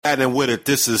riding with it.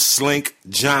 This is Slink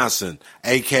Johnson,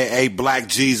 a.k.a. Black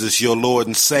Jesus, your Lord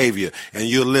and Savior. And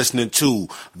you're listening to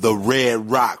the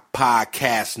Red Rock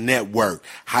Podcast Network.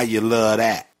 How you love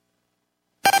that?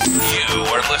 You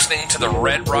are listening to the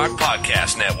Red Rock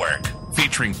Podcast Network,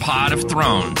 featuring Pod of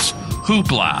Thrones,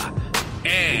 Hoopla,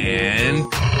 and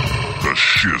the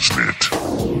Shiznit.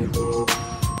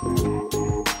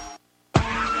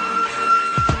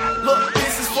 Look,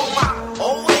 this is for my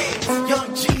old heads,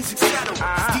 young G's, etc.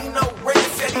 Dino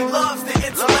said he loves the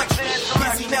intellectual.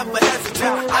 Guess he never hesitates.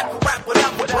 I can rap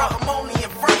whatever, bro. I'm only in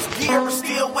first gear and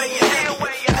still way ahead.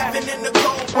 Living in the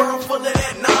cold world full of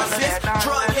that nonsense.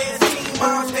 Drug heads, teen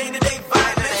moms, day-to-day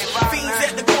violence. Fiends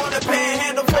at the corner,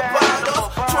 panhandle for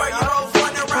bottles. 12-year-olds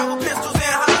running around with pistols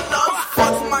and hollows.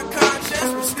 Fucks with my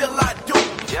conscience, but still I do.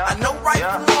 I know right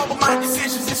from wrong, but my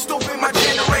decisions is stupid. My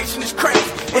generation is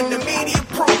crazy, and the media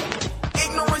proof.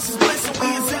 Ignorance is bliss, and we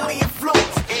is illy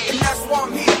influenced. And that's why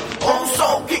I'm here. Old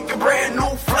soul, kick a brand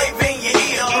new flavor in your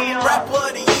ear. Rapper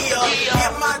of the year.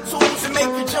 Get my tools and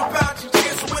make you jump out your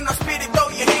chair. So when I spit it, throw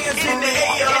your hands in the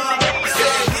air. Yeah,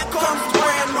 here comes the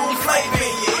brand new flavor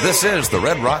in your ear. This is the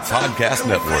Red Rock Podcast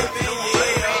Network.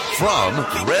 From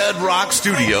Red Rock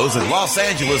Studios in Los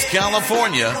Angeles,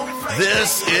 California,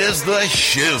 this is the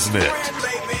Shiznit.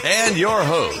 And your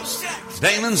hosts,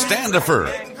 Damon Standifer,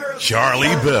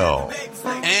 Charli Belle,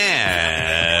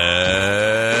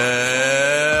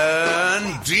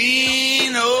 and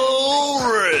Dino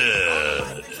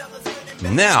Red.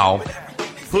 Now,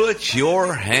 put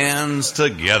your hands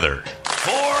together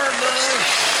for the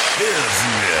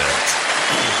Shiznit.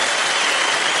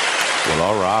 Well,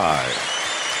 all right.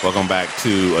 Welcome back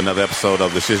to another episode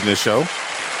of the Shiznit Show.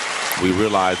 We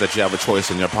realize that you have a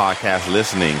choice in your podcast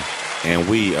listening, and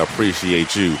we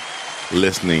appreciate you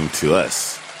listening to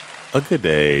us. A good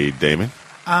day, Damon.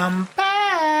 I'm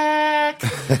back.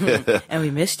 And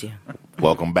we missed you.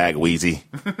 Welcome back, Weezy.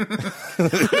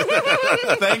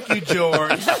 Thank you,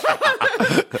 George.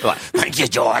 Thank you,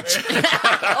 George.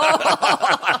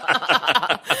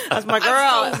 That's my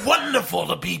girl. So wonderful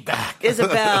to be back.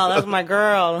 Isabel, that's my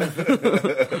girl.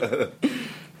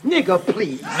 Nigga,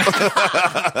 please.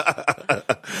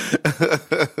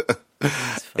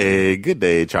 Hey, good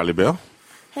day, Charli Belle.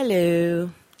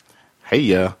 Hello. Hey,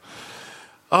 yeah.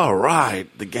 All right.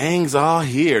 The gang's all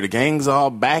here. The gang's all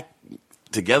back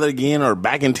together again, or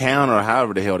back in town, or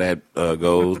however the hell that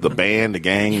goes. The band, the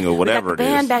gang, or whatever we got the it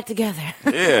is. band back together.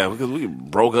 Yeah, because we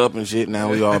broke up and shit. Now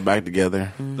we all back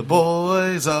together. The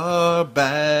boys are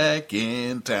back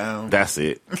in town. That's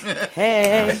it.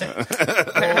 Hey.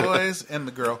 Boys and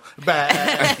the girl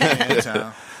back in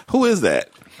town. Who is that?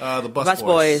 The Bus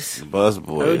Boys. The Bus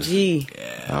Boys. OG.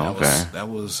 Yeah, Oh, okay. That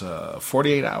was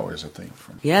 48 hours, I think.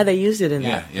 Yeah, they used it in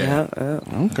Yeah, that. yeah.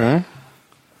 Okay.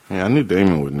 Yeah, I knew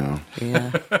Damon would know.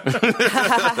 Yeah.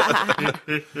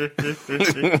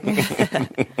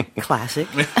 Classic.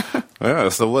 Yeah.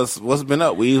 So what's been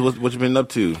up? What you been up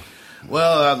to?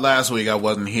 Well, last week I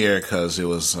wasn't here because it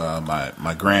was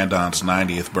my grandaunt's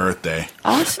 90th birthday.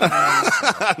 Awesome.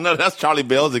 No, that's Charli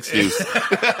Belle's excuse.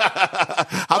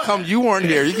 How come you weren't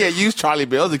here? You can't use Charli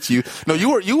Belle's excuse. No, you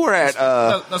were at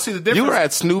No, see the difference. you were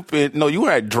at Snoop. You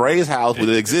were at Dre's house with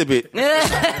an exhibit.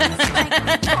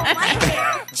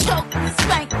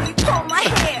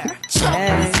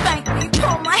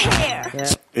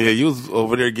 Yeah, you was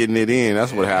over there getting it in.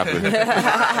 That's what happened.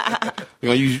 You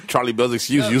know, use Charli Belle's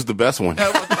excuse. Use the best one.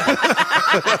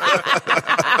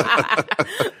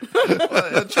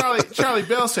 Charli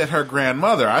Belle said her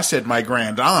grandmother. I said my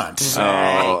grandaunt.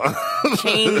 Oh.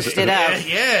 Changed it up.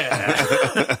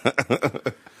 Yeah.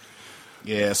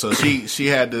 Yeah, so she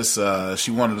had this. She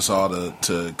wanted us all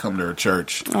to come to her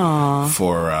church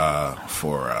for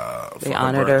They her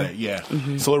honored her. birthday. Yeah.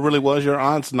 Mm-hmm. So it really was your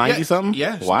aunt's 90-something?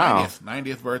 Yeah. Wow.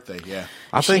 90th birthday. Yeah.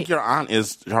 I think your aunt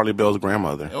is Charli Belle's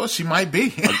grandmother. Well, she might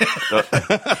be.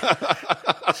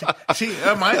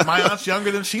 My aunt's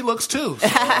younger than she looks too. So,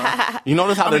 You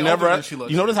notice how I mean, they're older never. than she looks.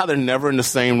 You notice how they're never in the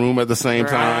same room at the same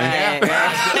time. Right.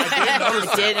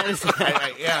 I did notice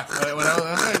that. yeah. When I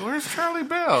was like, "Where's Charli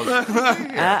Belle?"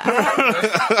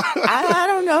 I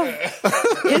don't know.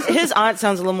 His aunt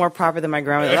sounds a little more proper than my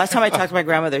grandmother. Last time I talked to my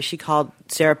grandmother, she called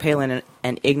Sarah Palin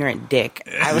an ignorant dick.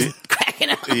 I was cracking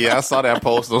up. Yeah, I saw that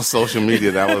post on social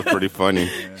media. That was pretty funny.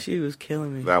 She was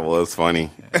killing me. That was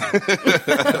funny.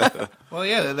 Well,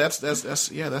 yeah, that's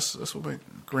what my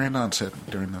grandaunt said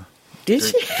during the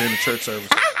church service.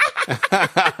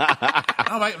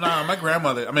 My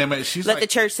grandmother. I mean, she's Let like, the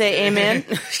church say amen.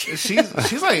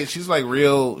 she's like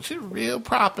real. She's real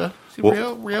proper. She's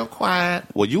real quiet.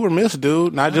 Well, you were missed,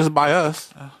 dude. Not just by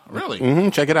us.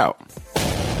 Really? Check it out.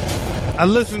 I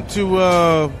listened to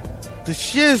the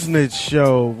Shiznit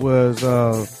show. Was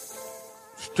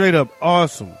straight up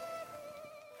awesome.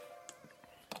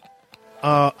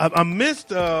 I missed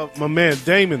my man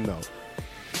Damon though.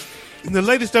 In the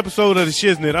latest episode of the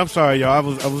Shiznit, I'm sorry, y'all.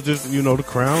 I was just, the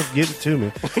crown's getting to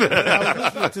me. I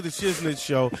was listening to the Shiznit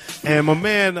show, and my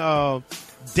man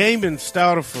Damon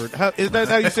Stouterford. Is that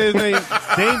how you say his name?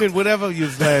 Damon, whatever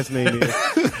his last name is.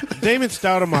 Damon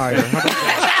Stoutermeyer. How about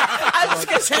that? I was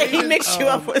going to say, he mixed you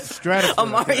up with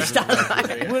Amari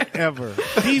Stoudemire. Whatever.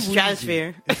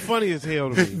 Stratosphere. It's funny as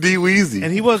hell to me. Dee Weasie.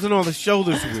 And he wasn't on the show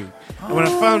this week. And when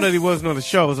I found out he wasn't on the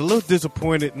show, I was a little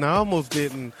disappointed, and I almost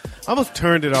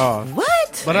turned it off.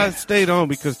 What? But I stayed on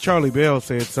because Charli Belle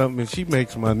said something, and she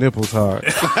makes my nipples hard.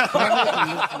 I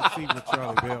wanted to see what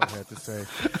Charli Belle had to say.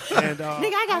 And,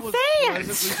 Nigga, I got was fans.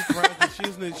 pleasantly surprised. The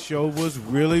Shiznit show was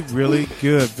really, really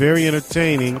good. Very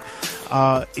entertaining,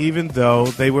 even though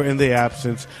they were in the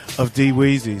absence of Dee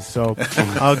Weasie. So,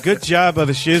 good job by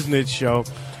the Shiznit show.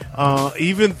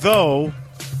 Even though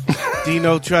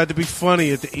Dino tried to be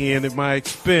funny at the end at my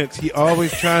expense. He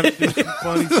always trying to do some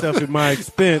funny stuff at my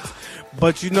expense.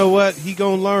 But you know what? He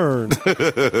gonna learn.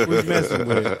 We're messing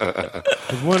with it.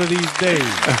 'Cause one of these days.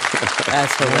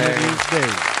 That's hilarious. One of these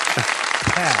days.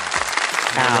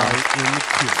 Right in the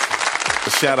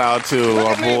queue. Shout out to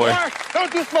our boy.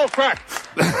 Don't you smoke crack.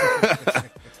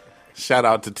 Shout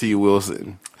out to T.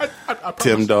 Wilson.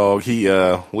 Tim Dog. We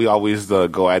always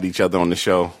go at each other on the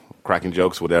show, cracking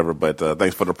jokes, whatever. But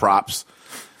thanks for the props.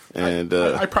 And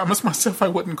I promised myself I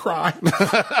wouldn't cry.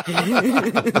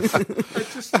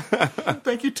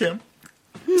 Thank you, Tim.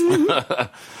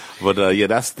 But yeah,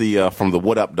 that's the from the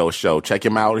What Up Though show. Check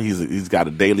him out. He's got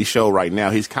a daily show right now.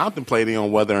 He's contemplating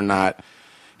on whether or not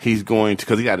he's going to,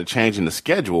 because he had a change in the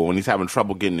schedule and he's having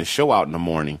trouble getting his show out in the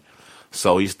morning.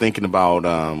 So he's thinking about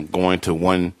going to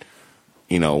one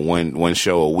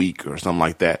show a week or something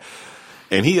like that.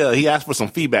 And he asked for some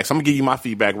feedback. So I'm gonna give you my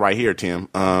feedback right here, Tim.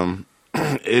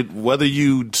 Whether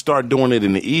you start doing it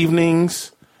in the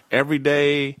evenings every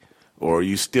day, or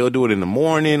you still do it in the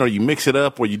morning, or you mix it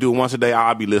up, or you do it once a day,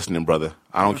 I'll be listening, brother.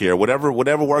 I don't care. Whatever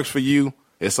works for you,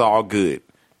 it's all good.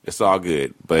 It's all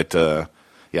good. But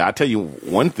yeah, I'll tell you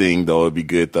one thing though, it'd be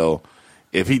good though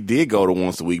if he did go to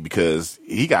once a week, because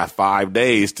he got 5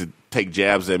 days to take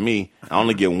jabs at me. I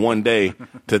only get 1 day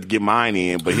to get mine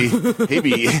in, but he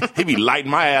be lighting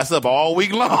my ass up all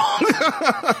week long.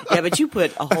 Yeah, but you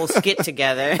put a whole skit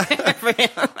together for him.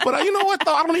 But you know what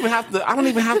though? I don't even have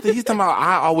to. He's talking about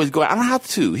I always go. I don't have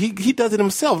to. He does it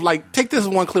himself. Like, take this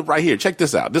one clip right here. Check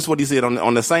this out. This is what he said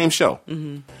on the same show.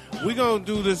 Mm-hmm. We're going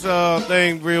to do this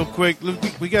thing real quick.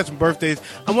 We got some birthdays.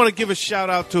 I want to give a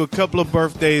shout-out to a couple of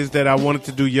birthdays that I wanted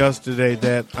to do yesterday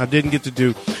that I didn't get to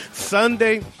do.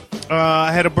 Sunday,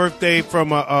 I had a birthday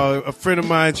from a friend of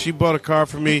mine. She bought a car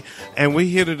for me, and we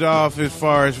hit it off as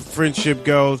far as friendship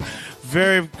goes.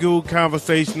 Very good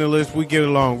conversationalist. We get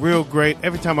along real great.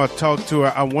 Every time I talk to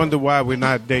her, I wonder why we're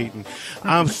not dating.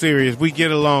 I'm serious. We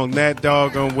get along that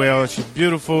doggone well. She's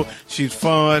beautiful. She's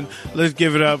fun. Let's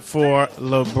give it up for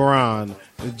LeBron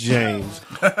James.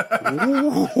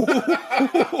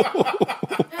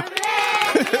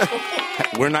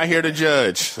 We're not here to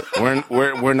judge.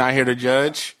 We're not here to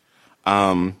judge.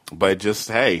 But just,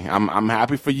 hey, I'm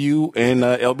happy for you and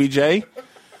LBJ.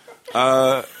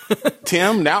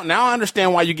 Tim, now I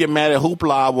understand why you get mad at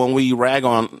Hoopla when we rag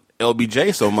on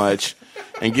LBJ so much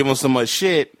and give him so much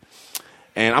shit.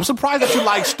 And I'm surprised that you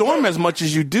like Storm as much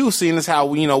as you do, seeing as how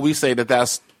we say that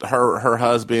that's her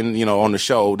husband, on the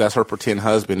show. That's her pretend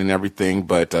husband and everything.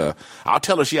 But I'll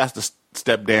tell her she has to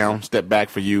step back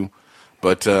for you.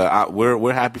 But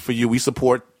we're happy for you. We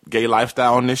support gay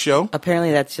lifestyle on this show.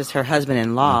 Apparently, that's just her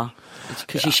husband-in-law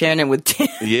because she's sharing it with Tim.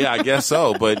 Yeah, I guess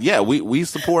so. But yeah, we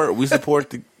support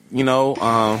the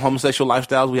homosexual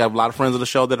lifestyles. We have a lot of friends of the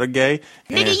show that are gay.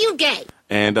 Nigga, you gay.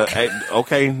 And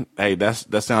okay, hey,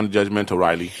 that sounded judgmental,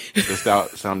 Riley.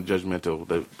 That sounded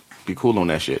judgmental. Be cool on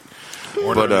that shit.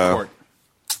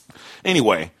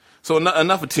 Anyway, so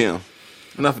enough of Tim.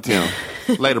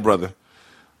 Later, brother.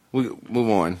 We move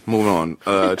on.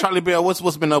 Charli Belle,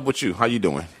 what's been up with you? How you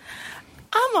doing?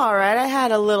 I'm all right. I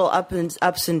had a little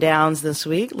ups and downs this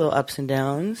week. Little ups and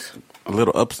downs. A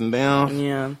little ups and downs?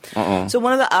 Yeah. So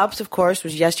one of the ups, of course,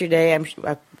 was yesterday. We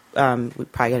probably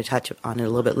got to touch on it a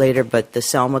little bit later, but the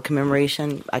Selma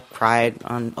commemoration, I cried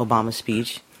on Obama's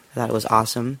speech. I thought it was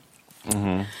awesome.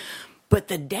 Mm-hmm. But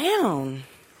the down,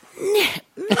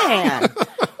 man,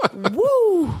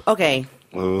 woo. Okay,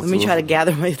 let me try to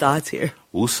gather my thoughts here.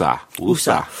 Woosah.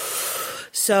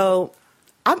 So,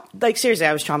 I'm like, seriously,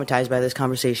 I was traumatized by this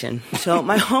conversation. So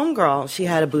my homegirl, she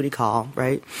had a booty call,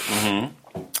 right? Mm-hmm.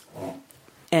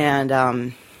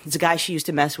 And it's a guy she used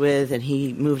to mess with, and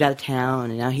he moved out of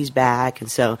town, and now he's back. And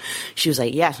so she was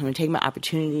like, yes, I'm going to take my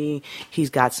opportunity. He's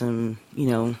got some,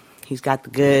 he's got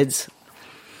the goods.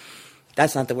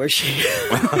 That's not the word she used.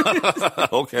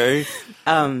 Okay.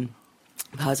 I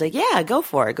was like, yeah, go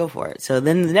for it. So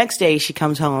then the next day she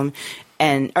comes home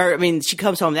she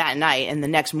comes home that night, and the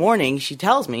next morning she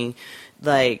tells me,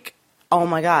 like, oh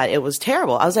my God, it was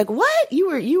terrible. I was like, what?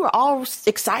 You were all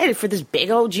excited for this big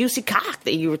old juicy cock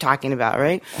that you were talking about,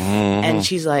 right? Mm-hmm. And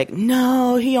she's like,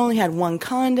 no, he only had one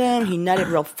condom. He nutted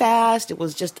real fast. It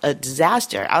was just a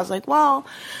disaster. I was like, well,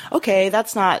 okay,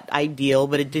 that's not ideal,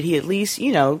 but did he at least,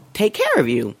 take care of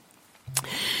you?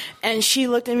 And she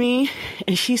looked at me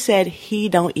and she said, he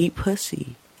don't eat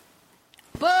pussy.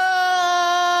 Boo!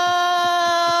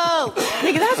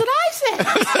 Nigga, that's what I said.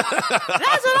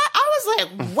 I was like,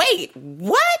 wait,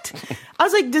 what? I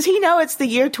was like, does he know it's the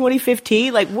year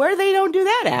 2015? Like, where they don't do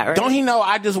that at, right? Don't he know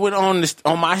I just went on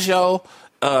my show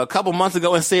a couple months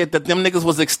ago and said that them niggas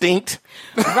was extinct?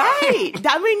 Right.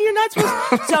 I mean, you're not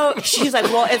supposed. So she's like,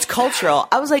 well, it's cultural.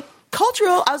 I was like,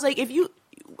 cultural? I was like, if you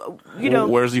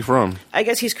where's he from? I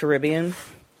guess he's Caribbean.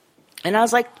 And I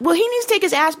was like, well, he needs to take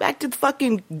his ass back to the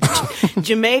fucking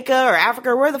Jamaica or Africa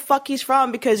or where the fuck he's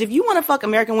from, because if you want to fuck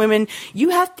American women, you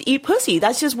have to eat pussy.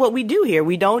 That's just what we do here.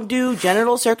 We don't do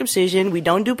genital circumcision, we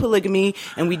don't do polygamy,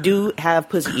 and we do have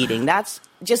pussy eating. That's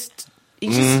just...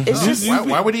 It's just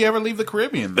why would he ever leave the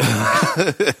Caribbean?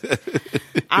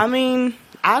 I mean...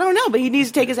 I don't know, but he needs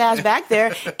to take his ass back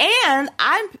there. And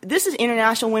this is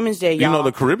International Women's Day, y'all.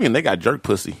 The Caribbean, they got jerk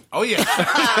pussy. Oh, yeah.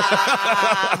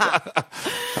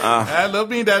 I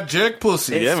love me that jerk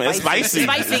pussy. Yeah, man, it's spicy.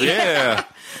 Yeah.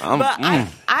 But I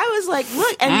was like,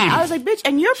 look, and I was like, bitch,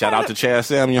 and you're shout out to Chad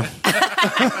Samuel.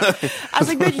 I was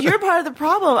like, bitch, you're part of the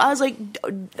problem. I was like,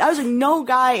 no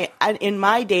guy in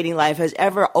my dating life has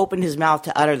ever opened his mouth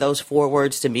to utter those 4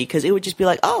 words to me, because it would just be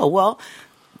like, oh, well,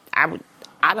 I would,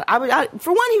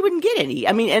 for one, he wouldn't get any.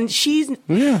 I mean, and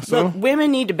look,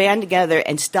 women need to band together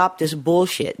and stop this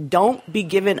bullshit. Don't be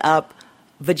giving up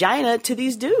vagina to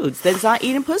these dudes that's not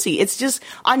eating pussy. It's just,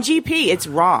 on GP, it's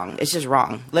wrong. It's just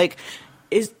wrong. Like,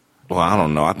 well, I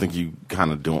don't know. I think you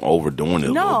kind of overdoing it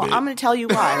a little bit. No, I'm going to tell you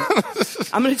why.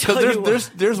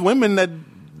 There's women that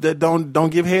don't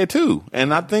give head too,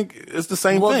 and I think it's the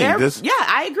same thing. Yeah,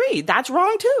 I agree. That's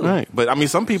wrong too. Right, but I mean,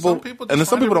 some people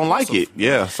don't like it.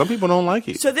 Yeah, some people don't like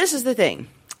it. So this is the thing.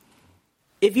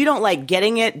 If you don't like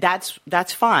getting it, that's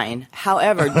fine.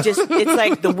 However, it's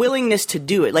like the willingness to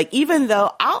do it. Like, even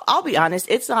though I'll be honest,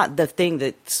 it's not the thing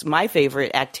that's my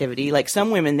favorite activity. Like,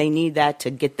 some women, they need that to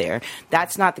get there.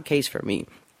 That's not the case for me.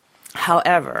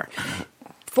 However,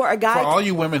 for a guy, for all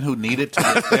you women who need it to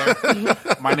get there,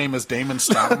 my name is Damon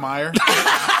Stoudemire.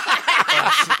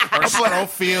 or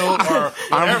Schofield, or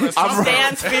whatever.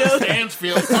 Stansfield.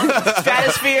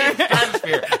 Stratosphere. Been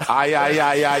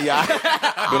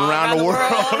around the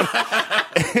world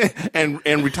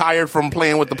and retired from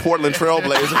playing with the Portland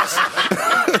Trailblazers.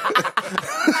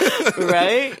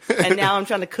 Right? And now I'm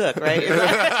trying to cook, right?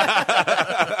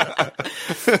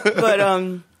 But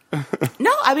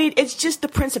no, I mean, it's just the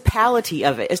principality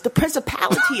of it. It's the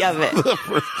principality of it.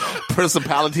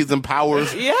 Principalities and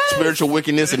powers, yes. Spiritual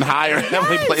wickedness in higher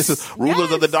heavenly places,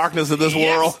 rulers of the darkness of this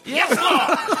world. Yes,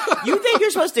 Lord. You think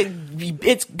you're supposed to,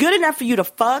 it's good enough for you to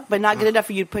fuck, but not good enough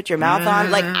for you to put your mouth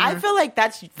on? Like, I feel like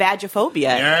that's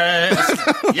vagophobia.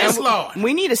 Yes, Lord.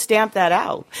 We need to stamp that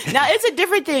out. Now, it's a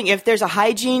different thing if there's a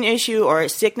hygiene issue or a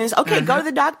sickness. Okay, go to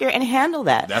the doctor and handle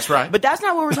that. That's right. But that's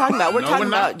not what we're talking about. We're talking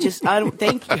about just,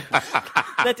 thank you.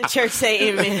 Let the church say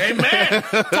amen. Amen.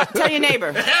 Tell your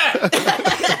neighbor.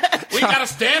 We got to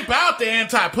stamp out the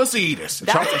anti-pussy eaters.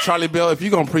 Charli Belle, if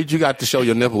you're going to preach, you got to show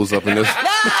your nipples up in this.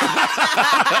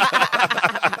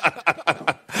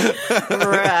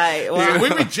 Right. Well, we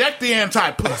reject the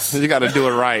anti-puss. You got to do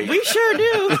it right. We sure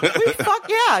do. Fuck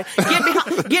yeah.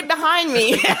 Get behind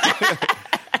me.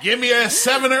 Give me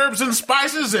 7 herbs and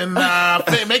spices and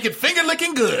make it finger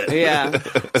licking good. Yeah.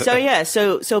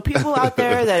 So people out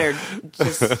there that are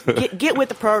just get with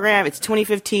the program. It's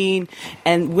 2015,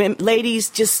 and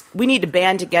ladies, we need to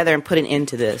band together and put an end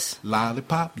to this.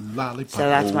 Lollipop. So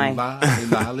that's my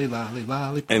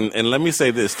lollipop. And let me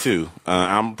say this too.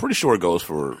 I'm pretty sure it goes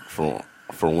for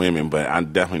women, but I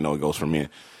definitely know it goes for men.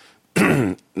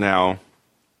 Now,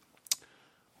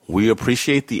 we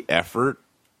appreciate the effort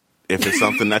if it's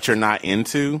something that you're not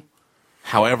into.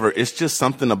 However, it's just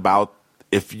something about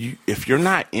if you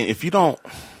don't,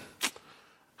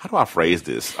 how do I phrase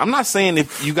this? I'm not saying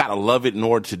if you gotta love it in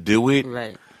order to do it,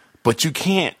 right? But you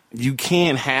can't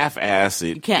half-ass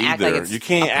it. You can't either. act like it's you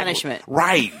can't a punishment.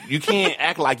 Right. You can't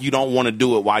act like you don't want to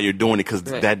do it while you're doing it because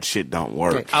that shit don't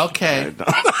work. Okay.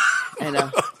 I know.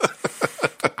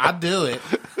 I do it.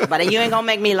 But you ain't gonna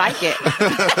make me like it.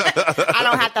 I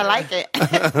don't have to like it.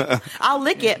 I'll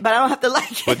lick it, but I don't have to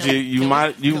like it. But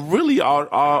you really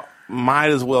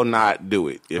might as well not do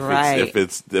it if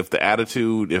the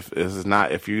attitude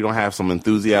if you don't have some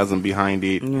enthusiasm behind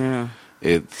it. Yeah.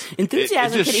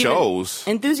 Enthusiasm it just shows.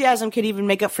 Enthusiasm could even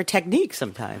make up for technique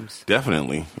sometimes.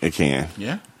 Definitely, it can.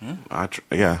 Yeah. I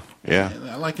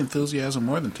like enthusiasm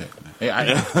more than technique.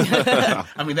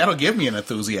 I mean, that'll give me an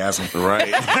enthusiasm. Right.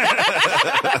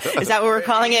 Is that what we're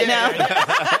calling it now?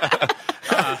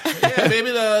 Yeah,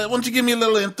 baby, why don't you give me a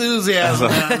little enthusiasm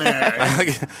down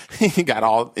there? He got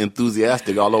all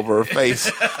enthusiastic all over her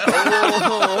face.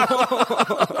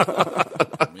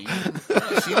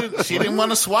 She didn't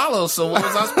want to swallow, so what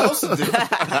was I supposed to do?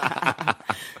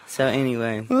 So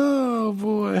anyway. Oh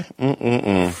boy.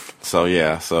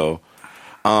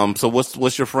 So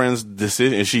what's your friend's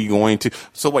decision? Is she going to?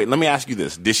 So wait, let me ask you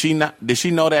this: Did she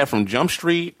know that from Jump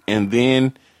Street, and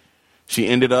then she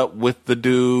ended up with the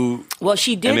dude? Well,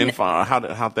 she did. And then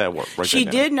how'd that work? She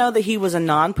did know that he was a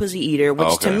non-pussy eater,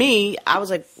 which to me, I was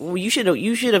like, well, you should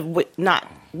have not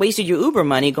wasted your Uber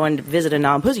money going to visit a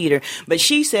non-pussy eater. But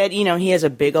she said, he has a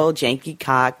big old janky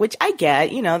cock, which I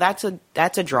get.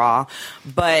 That's a draw.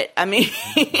 But I mean,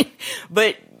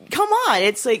 but. Come on,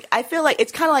 it's like I feel like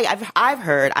it's kind of like I've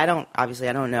heard. I don't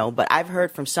know, but I've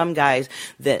heard from some guys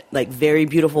that like very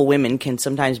beautiful women can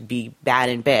sometimes be bad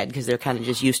in bed because they're kind of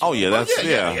just used to. Oh yeah,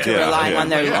 relying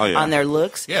on their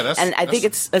looks. Yeah, I think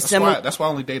it's a similar. That's why I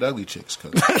only date ugly chicks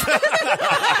because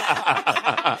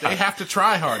they have to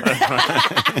try harder.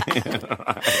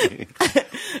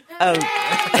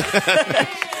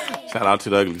 Shout out to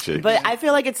the ugly chick. But I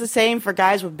feel like it's the same for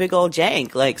guys with big old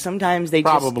jank. Like sometimes they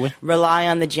just rely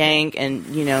on the jank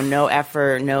and no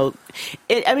effort,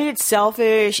 it's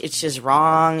selfish. It's just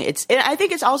wrong. I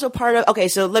think it's also part of. Okay,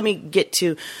 so let me get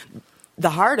to the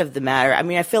heart of the matter. I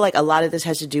mean, I feel like a lot of this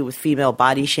has to do with female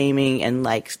body shaming and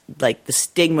like the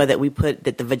stigma that we put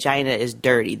that the vagina is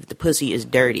dirty, that the pussy is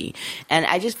dirty. And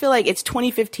I just feel like it's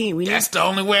 2015. That's the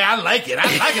only way I like it.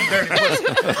 I like a dirty pussy.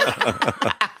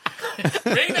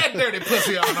 Bring that dirty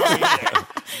pussy on over here.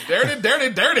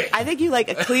 Dirty. I think you like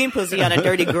a clean pussy on a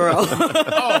dirty girl.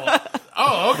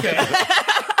 Oh, okay.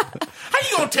 How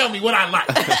you gonna tell me what I like?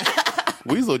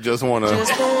 Weasel just wanna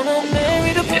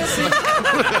marry the pussy.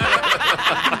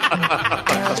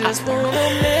 I just wanna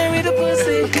marry the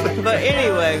pussy. But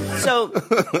anyway,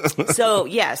 so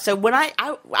yeah. So when I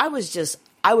was just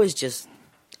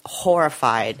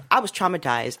horrified. I was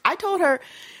traumatized. I told her.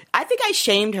 I think I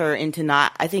shamed her into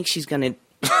not. I think she's gonna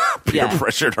peer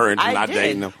pressured her into not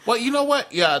dating him. Well, you know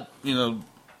what? Yeah,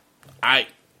 I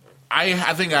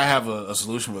think I have a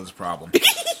solution for this problem.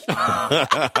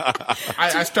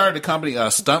 I started a company,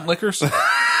 Stunt Lickers. He's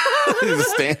a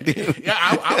stand-in. Yeah,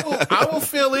 I will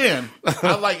fill in.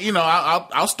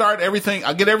 I'll start everything.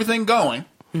 I'll get everything going,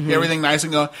 everything nice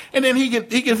and going, and then he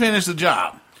can finish the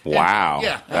job. Wow,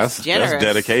 yeah, that's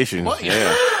dedication. Well,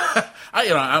 yeah.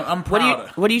 I'm proud.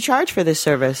 What do you charge for this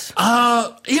service?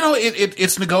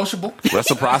 It's negotiable.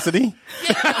 Reciprocity.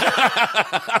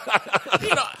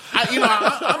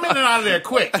 I'm in and out of there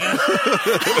quick.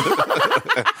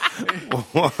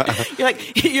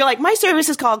 You're like my service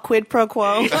is called quid pro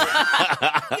quo.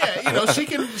 Yeah, she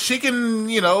can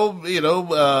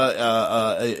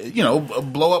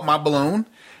blow up my balloon.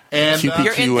 And she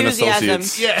your you enthusiasm.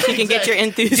 Yeah, she can get your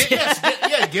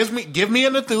enthusiasm. Give me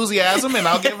an enthusiasm, and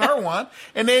I'll give her one.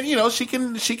 And then she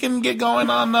can get going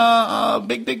on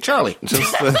Big Dick Charlie.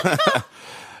 Just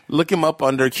look him up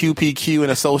under QPQ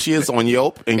and Associates on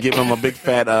Yelp and give him a big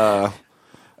fat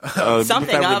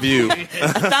something up review. A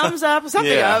thumbs up,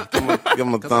 something up. Give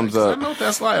him a thumbs up. I know what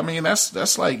that's like. I mean,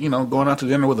 that's like going out to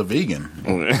dinner with a vegan.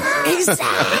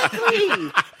 Exactly.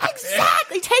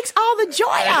 It takes all the joy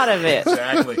out of it.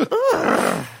 Exactly.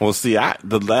 Well, see,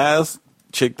 the last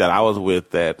chick that I was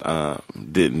with that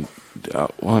didn't.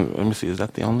 Let me see. Is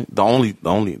that the only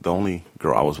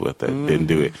girl I was with that didn't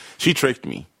do it? She tricked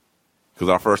me because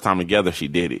our first time together, she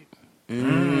did it.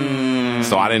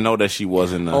 So I didn't know that she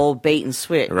wasn't old bait and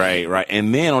switch. Right.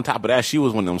 And then on top of that, she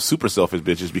was one of them super selfish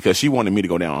bitches because she wanted me to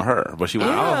go down on her, but she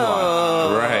went.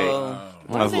 I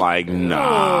was like,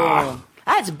 nah.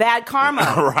 That's bad karma.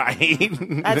 Right.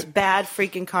 That's bad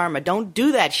freaking karma. Don't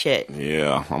do that shit.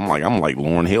 Yeah. I'm like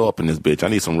Lauryn Hill up in this bitch. I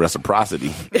need some reciprocity.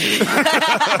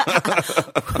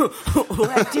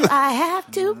 What do I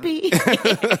have to be?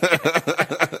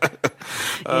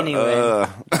 Anyway.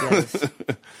 Yes.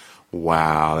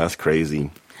 Wow, that's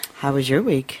crazy. How was your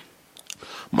week?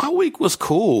 My week was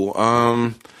cool.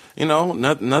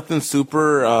 Nothing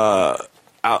super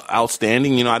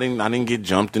outstanding. I didn't get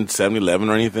jumped in 7-Eleven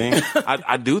or anything.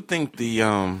 I do think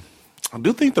the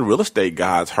real estate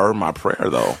gods heard my prayer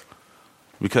though,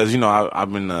 because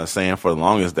I've been saying for the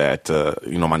longest that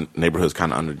my neighborhood's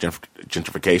kind of under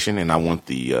gentrification, and I want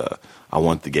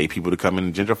the gay people to come in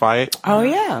and gentrify it. Oh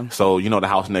yeah. So the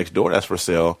house next door that's for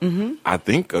sale. Mm-hmm. I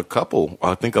think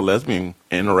a lesbian,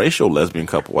 interracial lesbian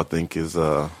couple, I think is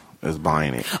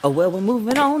buying it. Oh well, we're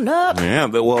moving on up. Yeah,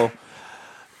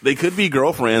 they could be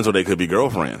girlfriends or they could be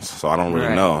girlfriends. So I don't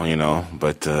really know,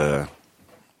 but.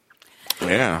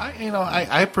 Yeah,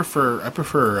 I prefer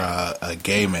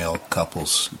gay male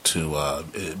couples to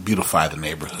beautify the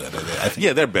neighborhood. I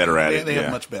think they're better at it. They're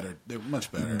much better.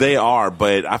 They are,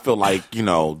 but I feel like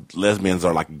lesbians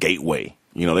are like a gateway.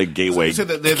 They gateway. So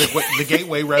they're the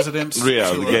gateway residents.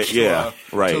 Yeah,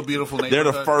 right. To a beautiful neighborhood.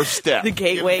 They're the first step. The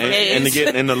gateway and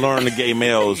to learn the gay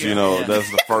males. That's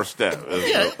the first step.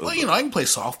 Yeah, I can play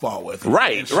softball with them.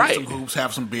 Right, shoot right. Some hoops,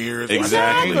 have some beers.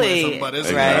 Exactly.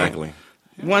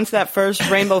 Once that first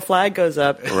rainbow flag goes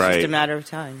up, it's right. just a matter of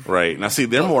time. Right. Now, see,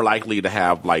 they're more likely to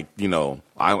have,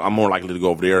 I'm more likely to go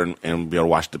over there and be able to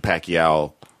watch the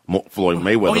Pacquiao Floyd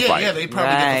Mayweather fight. Yeah, they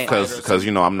probably get the fight. Because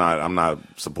I'm not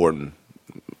supporting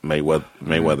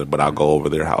Mayweather, but I'll go over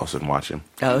their house and watch him.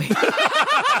 Oh,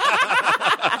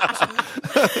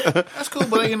 that's cool,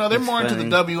 but they're more into the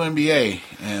WNBA,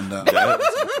 and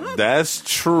that's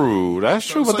true. That's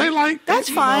true, but they like that's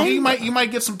fine. You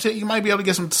might get some. You might be able to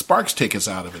get some Sparks tickets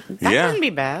out of it. That wouldn't be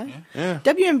bad. Yeah.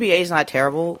 WNBA is not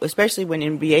terrible, especially when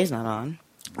NBA is not on.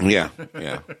 Yeah.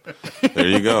 There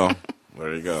you go.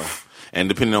 And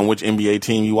depending on which NBA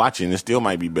team you're watching, it still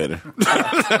might be better.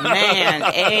 Man,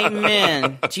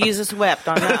 amen. Jesus wept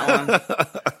on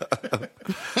that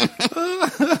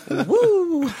one.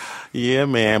 Woo. Yeah,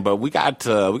 man. But we got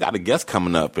a guest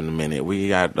coming up in a minute. We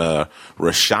got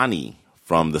Rashanii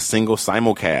from the Single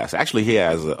Simulcast. Actually, he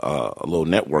has a little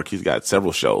network. He's got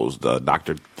several shows. The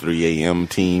Dr. 3 AM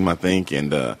team, I think,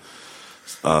 and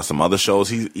some other shows.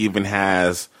 He even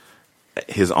has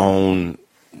his own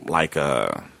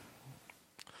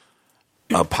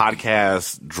a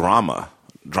podcast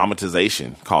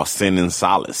dramatization called Sin and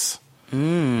Solace.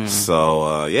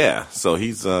 So so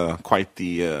he's quite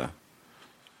the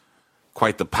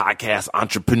podcast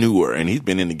entrepreneur, and he's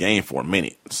been in the game for a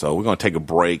minute. So we're gonna take a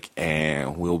break,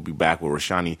 and we'll be back with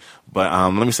Rashanii. But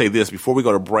let me say this before we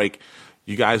go to break: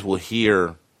 you guys will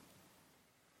hear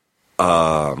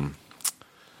an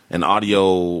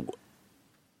audio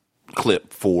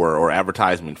clip or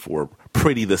advertisement for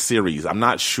Pretty the series. I'm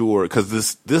not sure because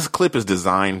this clip is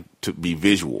designed to be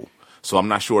visual, so I'm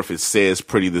not sure if it says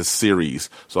Pretty the series.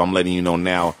 So I'm letting you know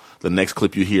now. The next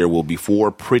clip you hear will be for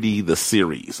Pretty the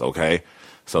series. Okay,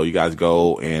 so you guys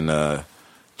go and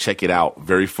check it out.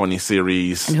 Very funny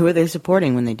series. And who are they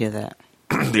supporting when they do that?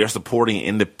 They're supporting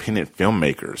independent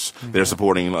filmmakers. Mm-hmm. They're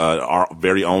supporting our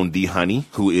very own Dee Honey,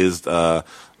 who is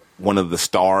one of the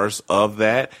stars of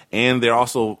that, and they're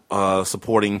also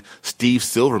supporting Steve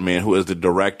Silverman, who is the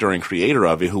director and creator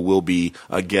of it, who will be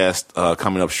a guest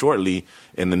coming up shortly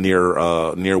in the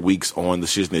near weeks on the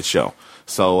Shiznit show.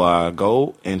 So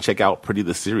go and check out Pretty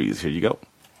the series. Here you go.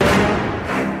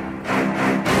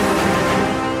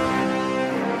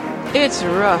 It's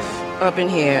rough up in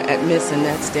here at Miss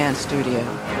Annette's dance studio.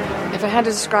 If I had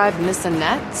to describe Miss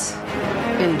Annette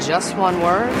in just one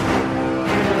word,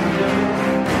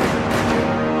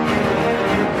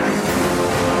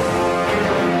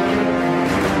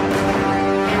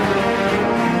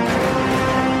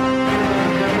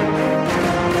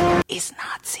 is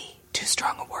Nazi too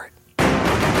strong a word?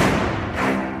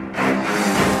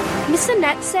 Miss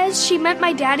Annette says she met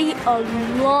my daddy a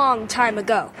long time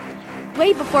ago,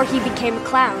 way before he became a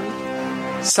clown.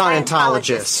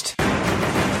 Scientologist.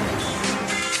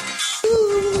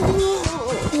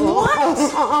 What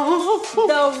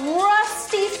the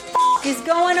rusty is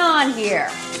going on here?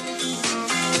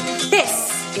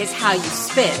 This is how you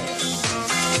spin.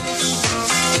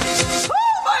 Oh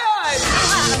my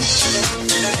eyes!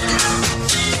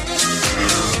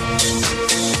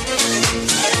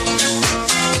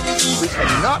 We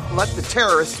cannot let the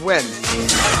terrorists win.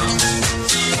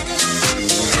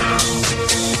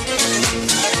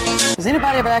 Has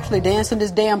anybody ever actually danced in this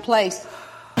damn place?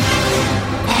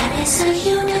 There is a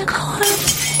unicorn.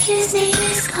 His name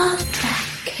is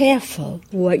Contract. Careful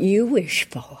what you wish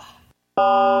for. Oh,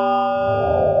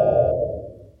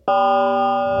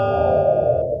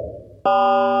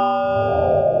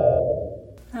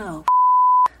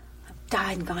 I'm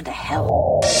died and gone to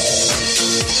hell.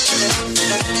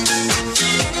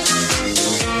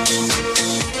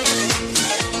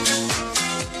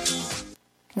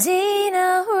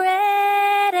 Dino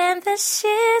Red and the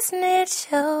Shiznit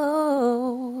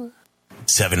Show.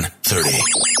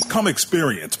 7:30. Come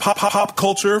experience pop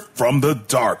culture from the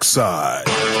dark side.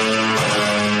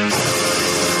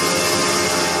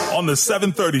 On the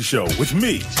 7:30 Show with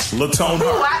me, Latone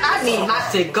Hart. I need my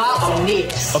cigar on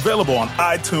this. Available on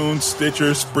iTunes,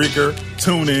 Stitcher, Spreaker,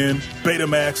 TuneIn,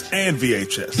 Betamax, and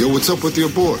VHS. Yo, what's up with your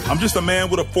boy? I'm just a man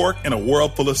with a fork and a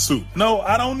world full of soup. No,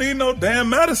 I don't need no damn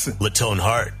medicine. Latone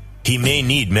Hart. He may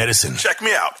need medicine. Check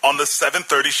me out on the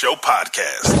 7:30 Show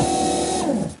podcast.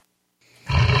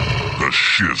 The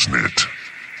Shiznit.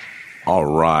 All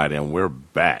right, and we're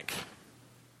back.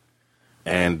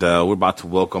 And we're about to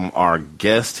welcome our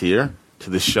guest here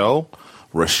to the show,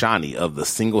 Rashanii of the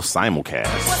Single Simulcast.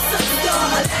 What's up,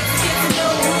 y'all? Let's get to know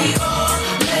who we are.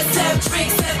 Let's have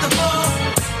drinks at the bar.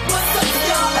 What's up,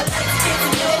 y'all? Let's get to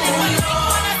know who we are.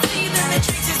 When I see them, the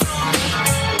treat is wrong.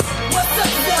 What's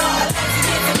up, y'all? Let's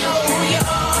get to know who we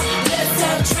are. Let's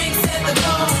have drinks at the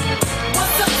bar.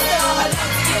 What's up, y'all?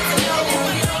 Let's get to know who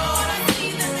we are. When I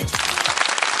see them, the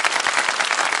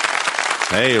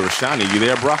Hey, Rashanii, you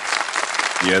there, bro?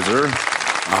 Yes, sir.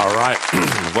 All right.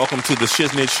 Welcome to the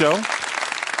Shiznit Show.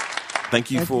 Thank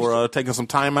you for taking some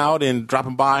time out and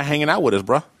dropping by, hanging out with us,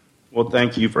 bro. Well,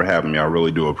 thank you for having me. I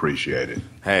really do appreciate it.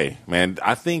 Hey, man,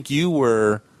 I think you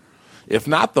were, if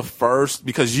not the first,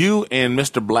 because you and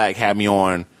Mr. Black had me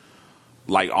on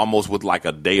like almost with like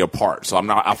a day apart. So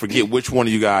I forget which one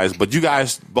of you guys, but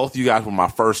both of you guys were my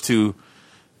first two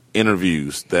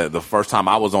interviews. The first time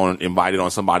I was invited on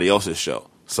somebody else's show.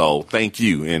 So thank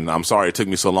you, and I'm sorry it took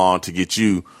me so long to get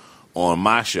you on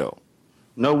my show.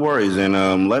 No worries,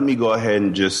 and let me go ahead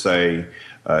and just say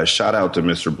shout out to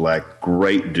Mr. Black.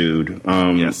 Great dude.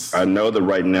 Yes. I know that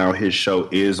right now his show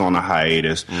is on a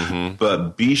hiatus,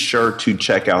 but be sure to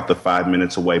check out the 5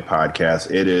 Minutes Away podcast.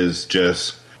 It is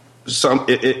just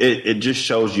it just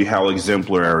shows you how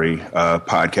exemplary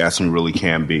podcasting really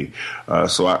can be.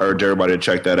 So I urge everybody to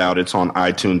check that out. It's on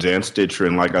iTunes and Stitcher,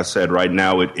 and like I said, right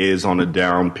now it is on a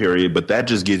down period, but that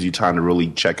just gives you time to really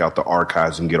check out the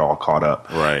archives and get all caught up,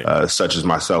 right? Such as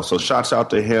myself. So shouts out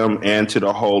to him and to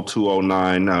the whole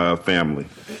 209 family.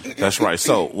 That's right.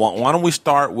 So why don't we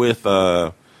start with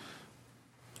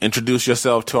introduce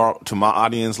yourself to my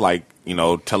audience, like, you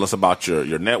know, tell us about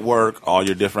your network, all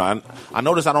your different. I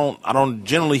notice I don't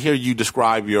generally hear you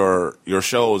describe your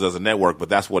shows as a network, but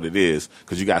that's what it is,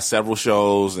 because you got several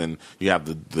shows and you have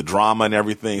the drama and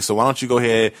everything. So why don't you go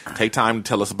ahead, take time to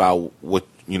tell us about what,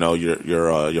 you know,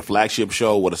 your flagship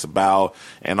show, what it's about,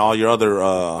 and all your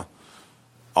other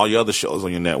shows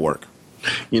on your network.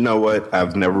 You know what?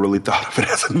 I've never really thought of it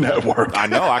as a network. I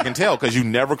know, I can tell, because you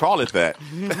never call it that.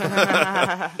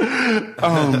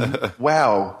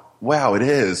 Wow, it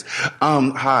is.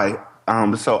 Hi.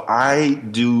 So I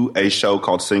do a show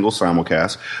called Single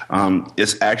Simulcast.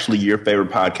 It's actually your favorite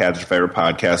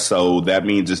podcast. So that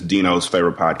means it's Dino's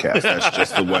favorite podcast. That's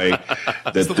just the way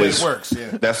that's the way it works.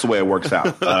 Yeah. That's the way it works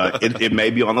out. It may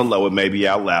be on the low, it may be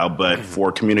out loud, but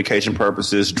for communication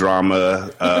purposes,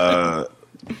 drama,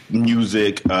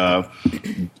 music,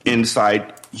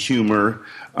 insight, humor,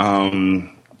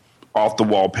 off the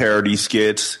wall parody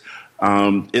skits.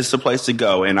 It's the place to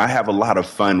go, and I have a lot of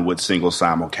fun with Single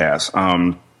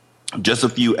Simulcast. Just a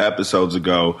few episodes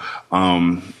ago,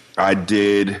 I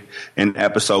did an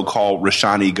episode called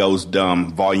Rashanii Goes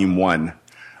Dumb, Volume 1.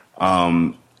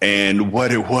 And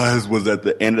what it was at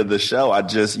the end of the show, I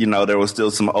just, you know, there was still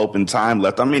some open time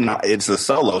left. I mean, it's a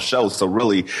solo show, so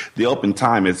really the open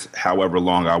time is however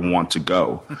long I want to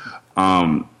go.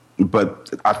 But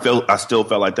I still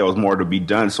felt like there was more to be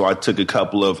done, so I took a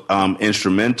couple of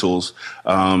instrumentals,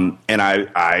 and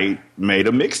I made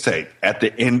a mixtape at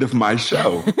the end of my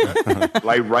show,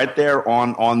 like right there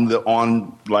on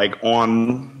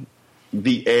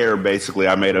the air. Basically,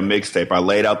 I made a mixtape. I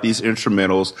laid out these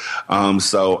instrumentals,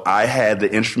 so I had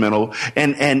the instrumental,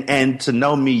 and to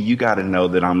know me, you got to know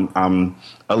that I'm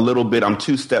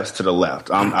two steps to the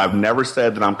left. I've never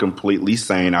said that I'm completely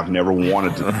sane. I've never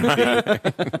wanted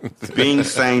to. Being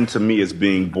sane to me is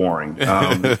being boring.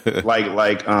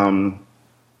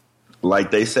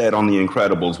 Like they said on The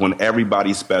Incredibles, when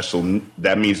everybody's special,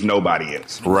 that means nobody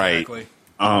is. Right. Exactly.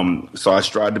 So I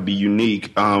tried to be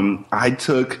unique. I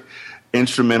took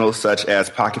instrumentals such as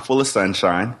Pocket Full of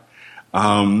Sunshine,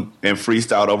 and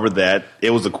freestyled over that. It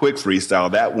was a quick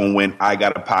freestyle. That one went, I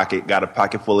got a pocket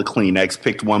full of Kleenex,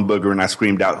 picked one booger, and I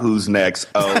screamed out, "Who's next?"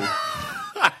 Oh,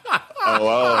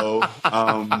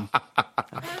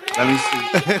 Let me see.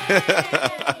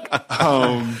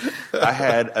 I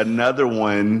had another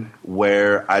one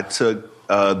where I took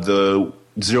the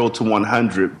 0 to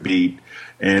 100 beat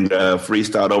and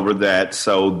freestyled over that.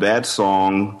 So that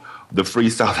song, the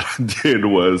freestyle that I did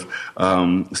was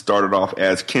started off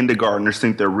as kindergartners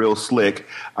think they're real slick.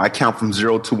 I count from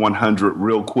 0 to 100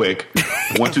 real quick.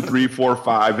 1, 2, 3, 4,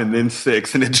 5, and then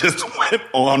 6, and it just went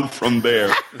on from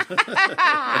there.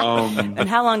 And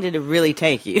how long did it really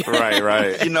take you?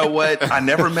 Right. You know what? I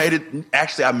never made it.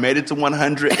 Actually, I made it to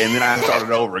 100, and then I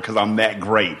started over because I'm that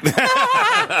great.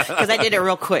 Because I did it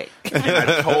real quick. And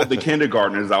I told the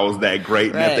kindergartners I was that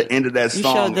great, and at the end of that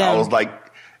song, I was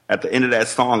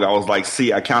like,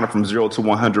 see, I counted from 0 to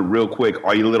 100 real quick.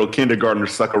 All you little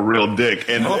kindergartners suck a real dick.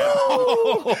 And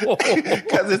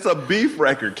because it's a beef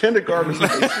record. Kindergartners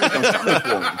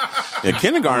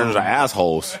kindergartners are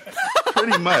assholes.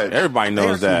 Pretty much. Everybody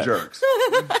knows that. Jerks.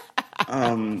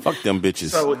 Fuck them bitches.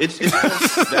 So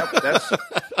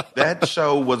that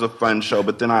show was a fun show,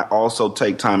 but then I also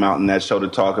take time out in that show to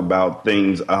talk about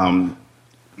things.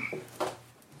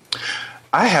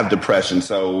 I have depression,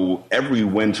 so every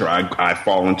winter I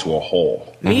fall into a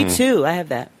hole. Me too. I have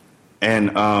that.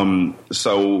 And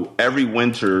so every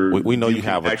winter, we know you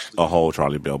have a hole,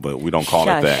 Charli Belle, but we don't call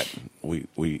it that. We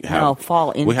have fall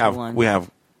into one. We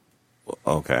have.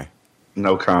 Okay.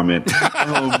 No comment.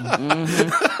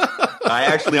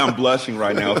 I'm blushing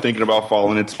right now thinking about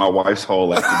falling into my wife's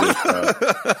hole after this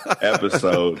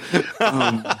episode.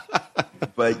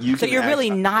 But you're really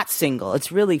not single.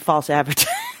 It's really false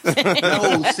advertising.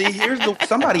 No, see,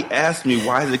 somebody asked me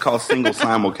why is it called Single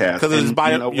Simulcast? Because it's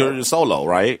by your solo,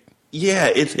 right?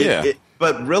 Yeah,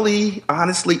 but really,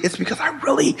 honestly, it's because I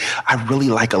really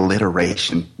like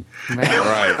alliteration.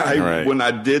 Right. When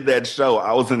I did that show,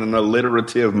 I was in an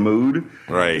alliterative mood.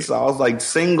 Right. So I was like,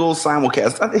 Single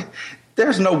Simulcast.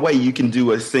 There's no way you can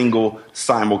do a single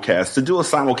simulcast. To do a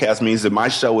simulcast means that my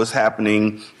show is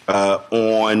happening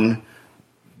on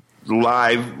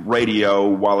live radio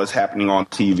while it's happening on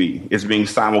TV. It's being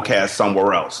simulcast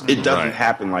somewhere else. It doesn't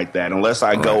happen like that unless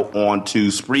I go on to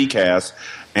Spreecast,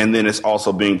 and then it's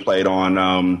also being played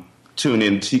on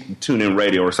TuneIn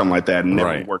Radio or something like that, and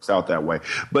it works out that way.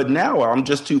 But now I'm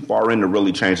just too far in to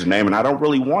really change the name, and I don't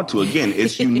really want to. Again,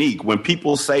 it's unique. When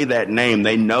people say that name,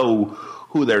 they know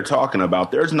who they're talking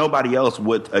about. There's nobody else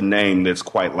with a name that's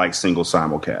quite like Single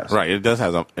Simulcast. Right. It does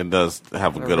have a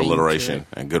good alliteration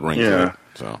and good ring to it.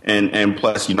 So. And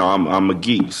plus, I'm a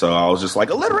geek, so I was just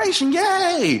like, alliteration,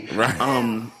 yay! Right.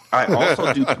 I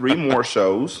also do 3 more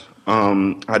shows.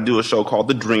 I do a show called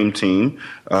The Dream Team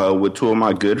with 2 of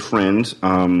my good friends,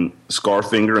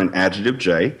 Scarfinger and Adjective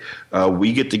J.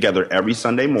 We get together every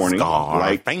Sunday morning.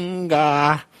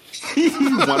 Scarfinger.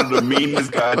 One of the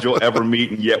meanest guys you'll ever meet,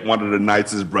 and yet one of the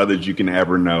nicest brothers you can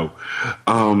ever know.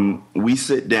 We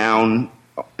sit down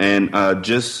and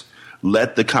just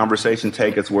let the conversation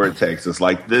take us where it takes us.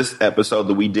 Like this episode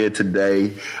that we did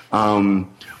today,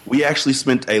 we actually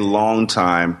spent a long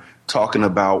time talking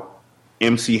about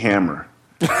MC Hammer.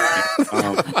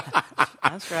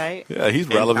 That's right. Yeah, he's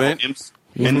relevant.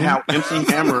 And how MC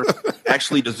Hammer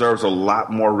actually deserves a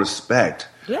lot more respect.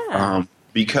 Yeah.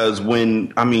 Because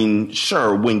when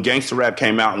Gangsta Rap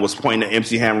came out and was pointing at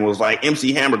MC Hammer, was like,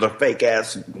 MC Hammer's a fake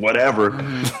ass whatever.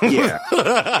 Yeah.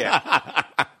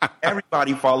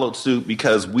 Everybody followed suit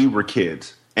because we were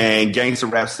kids. And Gangsta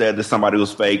Rap said that somebody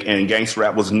was fake, and Gangsta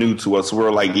Rap was new to us. So we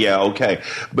were like, yeah, okay.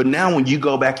 But now when you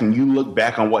go back and you look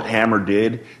back on what Hammer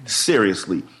did,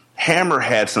 seriously, Hammer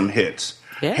had some hits.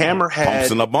 Yeah. Hammer had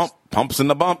pumps and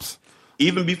the bumps.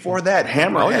 Even before that,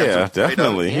 Hammer had some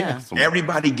definitely.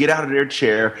 Everybody get out of their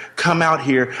chair, come out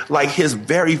here. Like his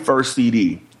very first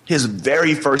CD, the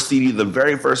very first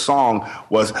song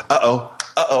was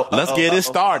Let's get it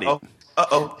started.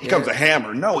 Here comes a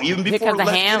hammer. No, even before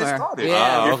Let's Get It Started.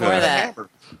 Yeah, before that.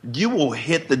 You will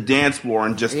hit the dance floor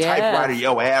and just typewriter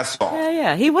your ass off.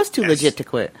 Yeah. He was too legit to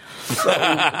quit.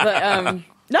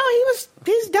 No,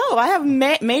 he's dope. I have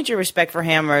major respect for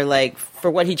Hammer, like for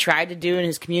what he tried to do in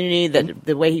his community,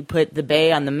 the way he put the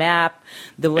Bay on the map,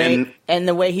 the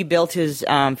way he built his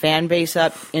fan base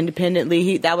up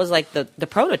independently. That was like the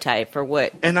prototype for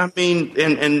what. And I mean,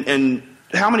 and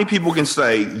how many people can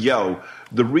say, yo,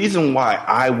 the reason why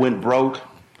I went broke,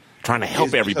 trying to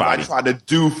help everybody, I tried to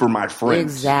do for my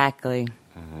friends. Exactly.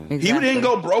 He didn't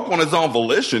go broke on his own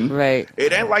volition. Right.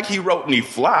 It ain't like he wrote any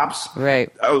flops. Right.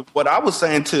 What I was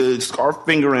saying to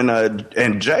Scarfinger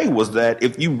and Jay was that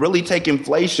if you really take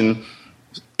inflation,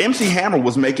 MC Hammer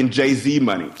was making Jay-Z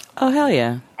money. Oh, hell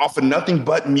yeah. Off of nothing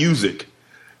but music.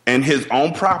 and his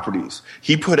own properties.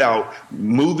 He put out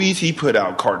movies, he put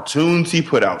out cartoons, he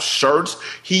put out shirts.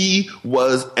 He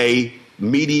was a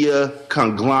media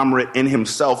conglomerate in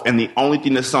himself, and the only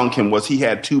thing that sunk him was he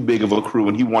had too big of a crew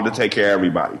and he wanted to take care of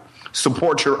everybody.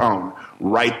 Support your own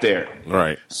right there.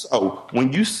 Right. So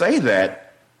when you say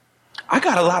that, I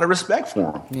got a lot of respect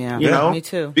for him. Yeah, you know? Me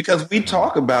too. Because we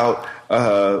talk about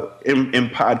in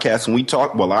podcasts,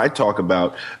 and I talk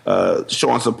about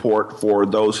showing support for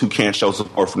those who can't show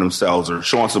support for themselves, or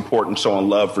showing support and showing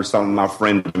love for some of my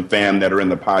friends and fam that are in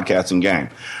the podcasting game.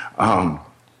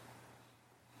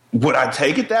 Would I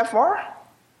take it that far?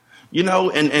 You know,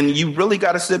 and you really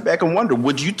got to sit back and wonder,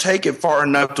 would you take it far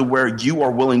enough to where you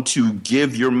are willing to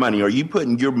give your money? Are you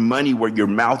putting your money where your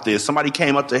mouth is? Somebody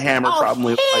came up to Hammer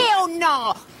probably. Hell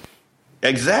no.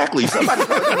 Exactly. Somebody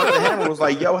came up to Hammer and was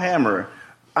like, yo, Hammer,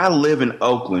 I live in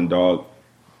Oakland, dog.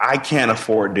 I can't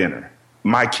afford dinner.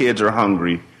 My kids are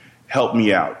hungry. Help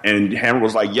me out. And Hammer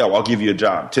was like, yo, I'll give you a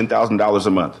job, $10,000 a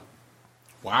month.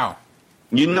 Wow.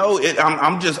 You know,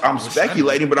 I'm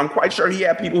speculating, but I'm quite sure he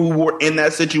had people who were in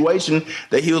that situation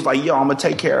that he was like, yo, I'm going to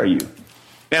take care of you.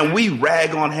 And we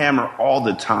rag on Hammer all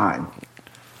the time.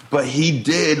 But he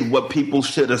did what people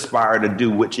should aspire to do,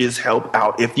 which is help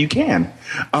out if you can.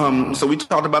 So we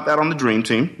talked about that on the Dream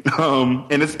Team.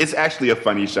 And it's actually a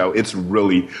funny show. It's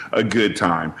really a good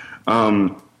time.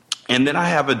 And then I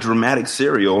have a dramatic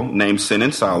serial named Sin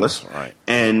and Solace. Right.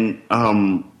 And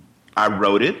I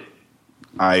wrote it.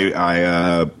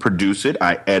 I produce it.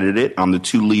 I edit it. I'm the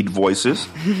two lead voices.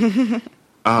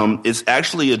 It's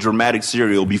actually a dramatic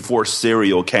serial before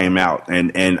Serial came out,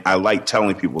 and I like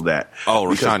telling people that. Oh,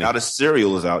 because Rashanii. now the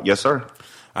Serial is out. Yes, sir.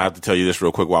 I have to tell you this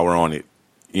real quick while we're on it.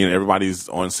 You know, everybody's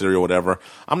on Serial, whatever.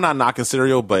 I'm not knocking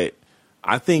Serial, but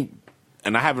I think,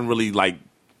 and I haven't really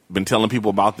been telling people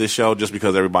about this show just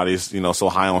because everybody's so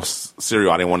high on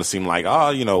Serial. I didn't want to seem like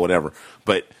whatever.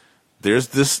 But there's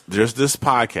this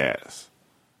podcast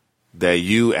that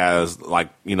you as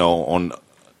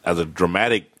as a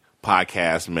dramatic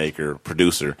podcast maker,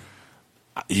 producer,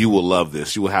 you will love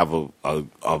this. You will have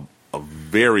a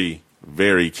very,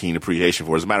 very keen appreciation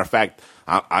for it. As a matter of fact,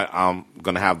 I'm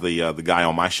going to have the guy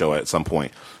on my show at some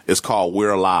point. It's called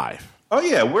We're Alive. Oh,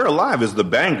 yeah. We're Alive is the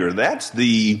banger. That's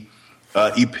the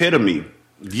epitome.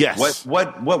 Yes.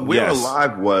 What We're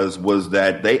Alive was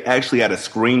that they actually had a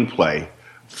screenplay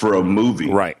for a movie.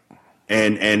 Right.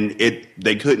 And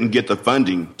they couldn't get the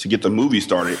funding to get the movie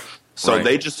started. So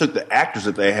they just took the actors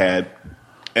that they had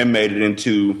and made it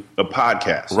into a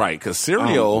podcast. Right, because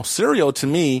Serial to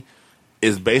me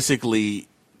is basically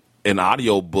an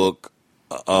audio book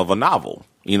of a novel,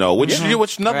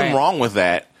 which nothing wrong with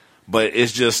that, but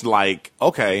it's just like,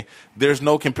 okay, there's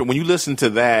no when you listen to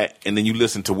that and then you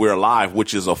listen to We're Alive,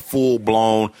 which is a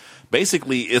full-blown,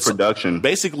 basically it's production.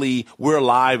 Basically, We're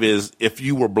Alive is if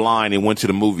you were blind and went to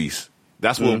the movies.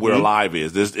 That's what We're Alive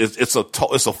is. It's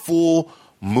a full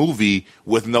movie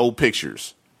with no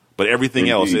pictures, but everything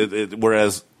else.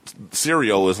 Whereas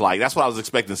Serial is that's what I was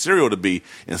expecting Serial to be,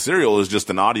 and Serial is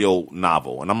just an audio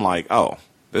novel. And I'm like, oh,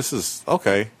 this is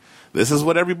okay. This is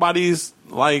what everybody's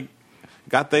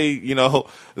got.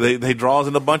 They draws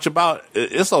in a bunch about.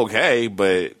 It's okay,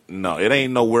 but no, it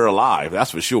ain't no We're Alive.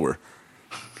 That's for sure.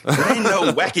 There ain't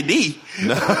no Wacky D.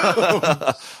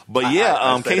 But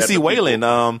yeah, Casey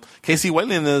Whalen. Casey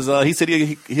Whalen is. He said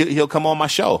he'll come on my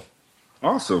show.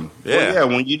 Awesome. Yeah. Well, yeah.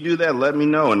 When you do that, let me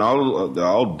know, and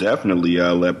I'll definitely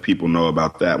let people know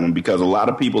about that one, because a lot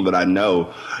of people that I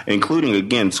know, including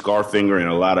again Scarfinger and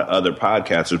a lot of other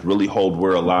podcasters, really hold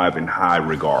We're Alive in high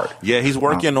regard. Yeah, he's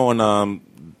working on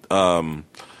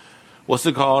what's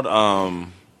it called?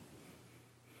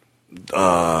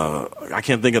 I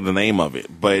can't think of the name of it,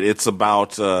 but it's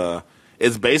about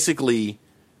it's basically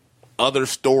other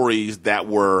stories that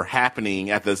were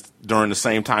happening during the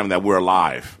same time that We're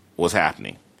Alive was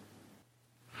happening.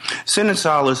 Sin and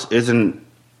Solace isn't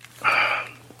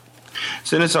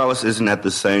at the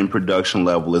same production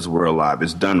level as We're Alive.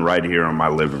 It's done right here in my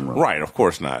living room. Right, of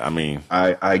course not. I mean,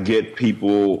 I get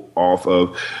people off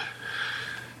of.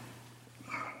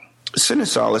 Sin and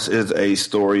Solace is a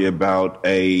story about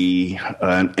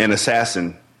an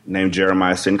assassin named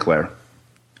Jeremiah Sinclair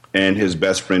and his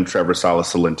best friend Trevor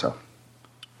Salas Salento.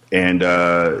 And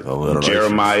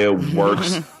Jeremiah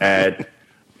works at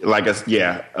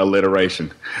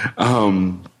alliteration.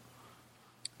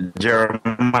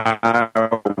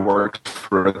 Jeremiah works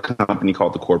for a company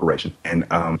called The Corporation, and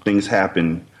things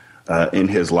happen in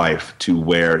his life to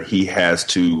where he has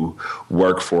to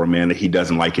work for a man that he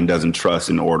doesn't like and doesn't trust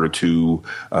in order to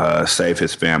save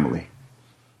his family.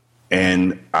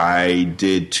 And I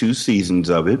did 2 seasons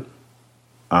of it.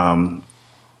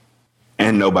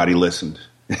 and nobody listened.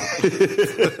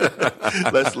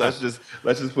 let's just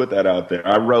put that out there.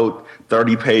 I wrote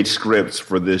 30-page scripts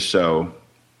for this show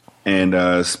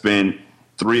and spent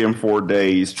 3 and 4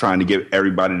 days trying to get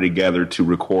everybody together to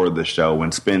record the show,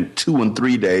 and spent 2 and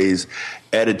 3 days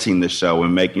editing the show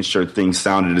and making sure things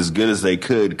sounded as good as they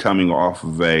could coming off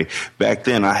of back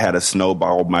then I had a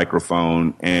snowball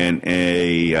microphone and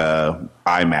a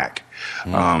iMac,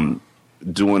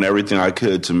 doing everything I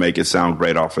could to make it sound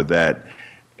great off of that,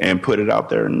 and put it out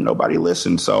there, and nobody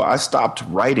listened. So I stopped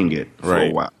writing it for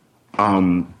a while.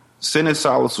 Sin and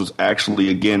Solace was actually,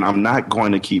 again, I'm not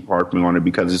going to keep harping on it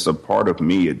because it's a part of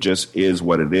me. It just is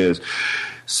what it is.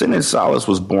 Sin and Solace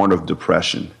was born of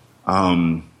depression.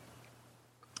 A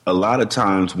lot of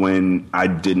times when I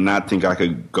did not think I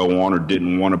could go on or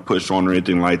didn't want to push on or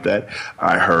anything like that,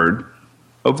 I heard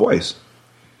a voice.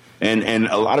 And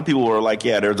a lot of people were like,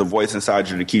 yeah, there's a voice inside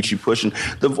you that keeps you pushing.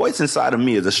 The voice inside of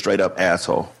me is a straight up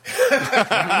asshole.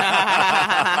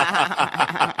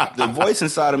 The voice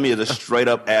inside of me is a straight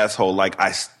up asshole. Like,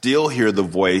 I still hear the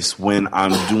voice when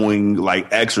I'm doing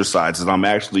like exercises. I'm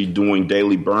actually doing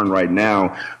daily burn right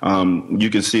now. You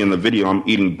can see in the video, I'm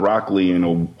eating broccoli and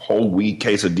a whole wheat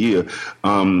quesadilla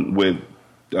with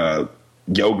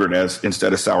yogurt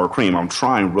instead of sour cream. I'm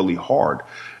trying really hard.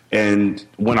 And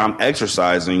when I'm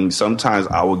exercising, sometimes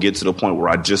I will get to the point where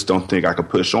I just don't think I could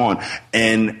push on.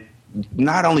 And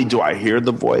not only do I hear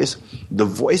the voice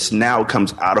now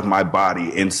comes out of my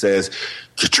body and says,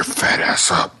 get your fat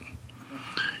ass up.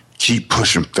 Keep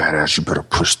pushing, fat ass. You better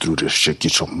push through this shit.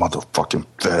 Get your motherfucking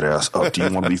fat ass up. Do you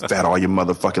want to be fat all your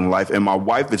motherfucking life? And my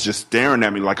wife is just staring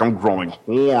at me like I'm growing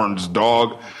horns,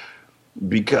 dog.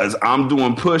 Because I'm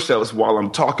doing push-ups while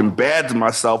I'm talking bad to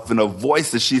myself in a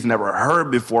voice that she's never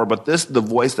heard before. But this is the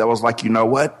voice that was like, you know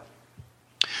what?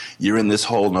 You're in this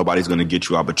hole. Nobody's going to get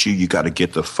you out but you. You got to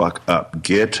get the fuck up.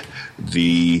 Get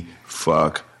the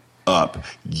fuck up.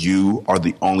 You are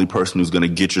the only person who's going to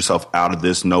get yourself out of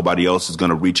this. Nobody else is going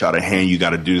to reach out a hand. You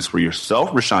got to do this for yourself,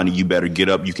 Rashanii. You better get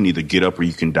up. You can either get up or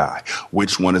you can die.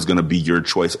 Which one is going to be your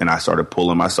choice? And I started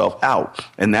pulling myself out.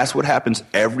 And that's what happens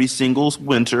every single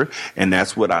winter. And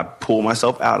that's what I pull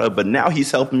myself out of. But now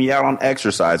he's helping me out on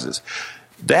exercises.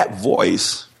 That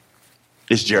voice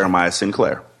is Jeremiah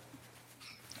Sinclair.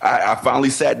 I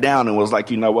finally sat down and was like,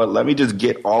 you know what? Let me just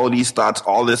get all of these thoughts,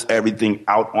 all this, everything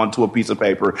out onto a piece of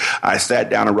paper. I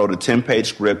sat down and wrote a 10-page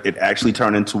script. It actually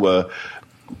turned into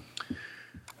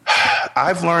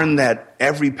I've learned that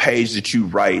every page that you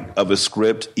write of a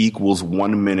script equals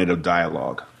 1 minute of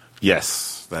dialogue.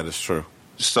 Yes, that is true.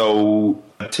 So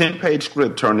a 10-page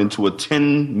script turned into a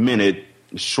 10-minute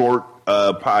short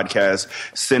podcast,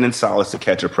 Sin and Solace to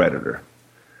Catch a Predator.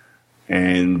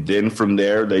 And then from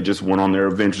there, they just went on their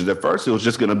adventures. At first, it was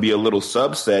just going to be a little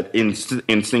subset in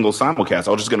Single Simulcast.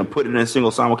 I was just going to put it in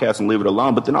Single Simulcast and leave it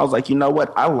alone. But then I was like, you know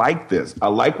what? I like this. I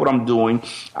like what I'm doing.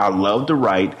 I love to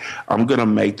write. I'm going to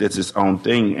make this its own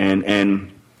thing.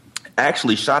 And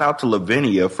actually, shout out to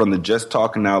Lavinia from the Just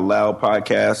Talking Out Loud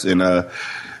podcast. And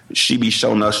she be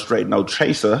showing us straight no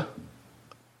chaser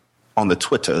on the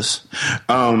Twitters.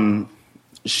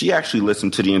 She actually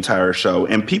listened to the entire show,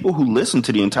 and people who listen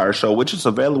to the entire show, which is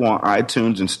available on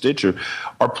iTunes and Stitcher,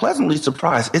 are pleasantly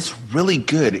surprised. It's really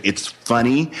good. It's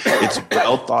funny. It's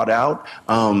well thought out.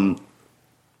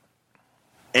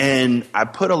 And I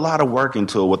put a lot of work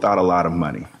into it without a lot of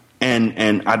money.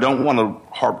 And I don't want to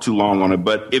harp too long on it,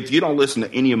 but if you don't listen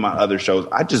to any of my other shows,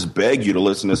 I just beg you to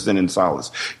listen to Sin and Solace,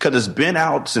 because it's been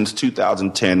out since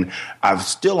 2010. I've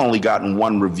still only gotten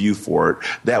one review for it.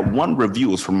 That one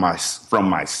review is from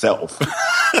myself.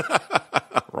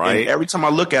 Right. And every time I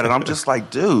look at it, I'm just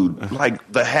like, dude,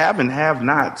 like the have and have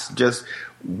nots, just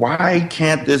why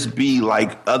can't this be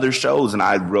like other shows? And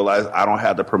I realized I don't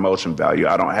have the promotion value.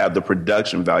 I don't have the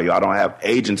production value. I don't have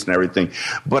agents and everything.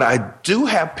 But I do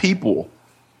have people.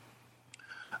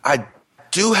 I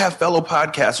do have fellow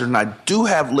podcasters, and I do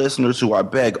have listeners who I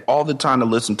beg all the time to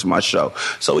listen to my show.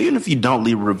 So even if you don't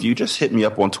leave a review, just hit me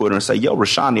up on Twitter and say, yo,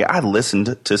 Rashanii, I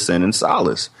listened to Sin and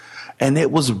Solace. And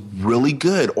it was really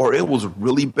good, or it was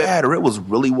really bad, or it was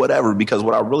really whatever, because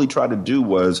what I really tried to do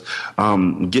was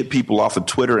get people off of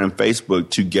Twitter and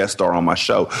Facebook to guest star on my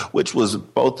show, which was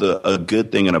both a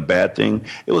good thing and a bad thing.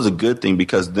 It was a good thing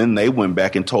because then they went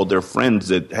back and told their friends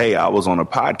that, hey, I was on a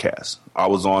podcast. I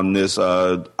was on this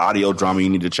audio drama. You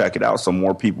need to check it out. So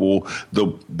more people,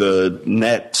 the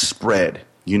net spread,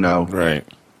 you know. Right.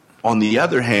 On the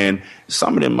other hand,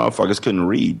 some of them motherfuckers couldn't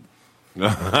read.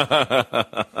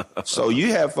 So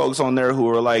you have folks on there who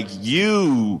are like,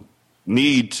 you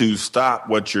need to stop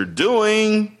what you're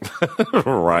doing.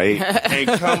 Right.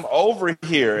 And come over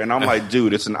here. And I'm like,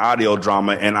 dude, it's an audio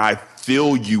drama, and I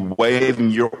feel you waving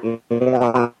your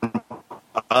arm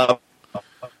up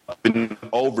and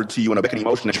over to you in a beckoning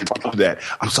motion that you're trying to do that.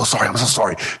 I'm so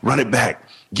sorry. Run it back.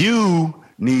 You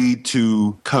need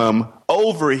to come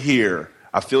over here.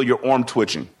 I feel your arm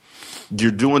twitching.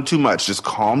 You're doing too much. Just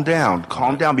calm down.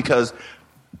 Calm down, because,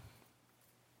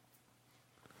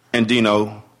 and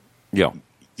Dino, yeah,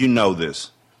 you know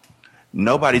this.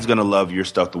 Nobody's going to love your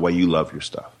stuff the way you love your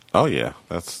stuff. Oh, yeah.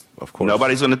 That's, of course.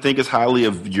 Nobody's going to think as highly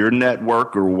of your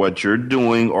network or what you're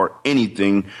doing or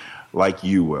anything like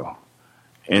you will.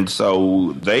 And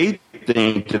so they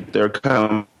think that they're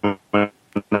coming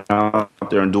out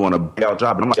there and doing a bad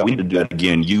job. And I'm like, we need to do that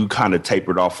again. You kind of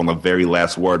tapered off on the very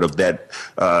last word of that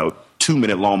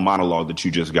 2-minute long monologue that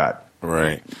you just got.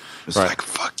 Right. It's like,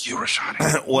 fuck you,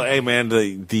 Rashanii. Well, hey, man,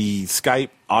 the Skype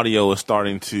audio is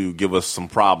starting to give us some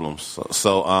problems.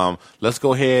 So let's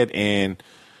go ahead and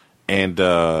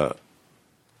tell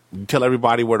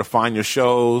everybody where to find your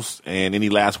shows and any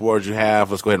last words you have.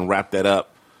 Let's go ahead and wrap that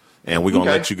up, and we're going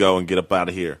to let you go and get up out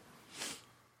of here.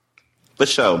 The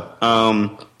show.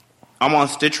 I'm on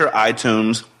Stitcher,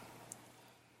 iTunes,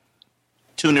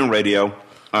 TuneIn Radio.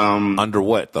 Under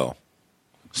what, though?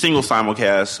 Single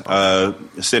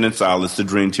Simulcast, Sin and Solace, The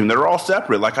Dream Team. They're all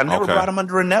separate. Like, I never brought them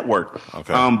under a network.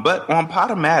 Okay. But on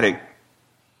Podomatic,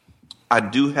 I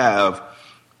do have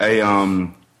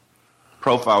a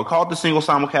profile called the Single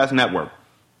Simulcast Network.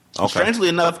 Okay. Strangely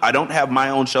enough, I don't have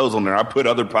my own shows on there. I put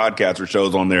other podcaster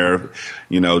shows on there,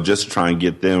 just to try and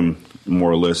get them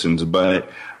more listens. But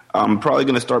I'm probably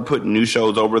going to start putting new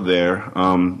shows over there.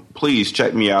 Please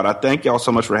check me out. I thank y'all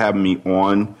so much for having me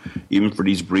on, even for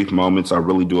these brief moments. I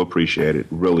really do appreciate it.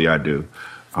 Really, I do.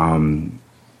 And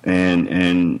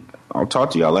I'll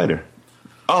talk to y'all later.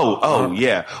 Oh,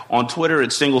 yeah. On Twitter,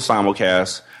 it's Single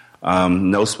Simulcast.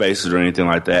 No spaces or anything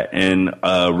like that. And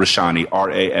Rashanii,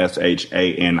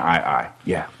 Rashanii.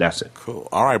 Yeah, that's it. Cool.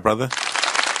 All right, brother.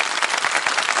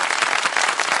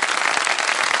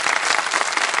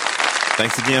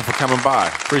 Thanks again for coming by.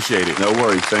 Appreciate it. No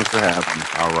worries. Thanks for having me.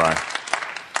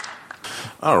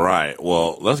 All right.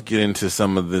 Well, let's get into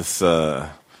some of this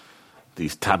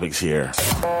these topics here.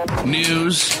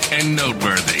 News and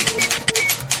noteworthy.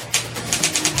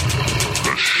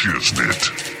 The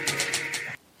Shiznit.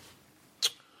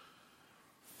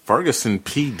 Ferguson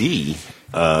PD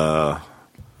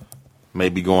may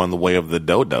be going the way of the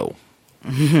dodo.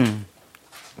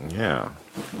 Yeah.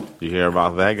 You hear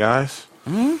about that, guys?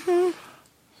 Mm-hmm.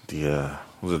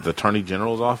 Was it the Attorney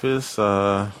General's office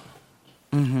found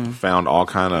all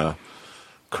kind of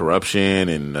corruption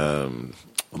and a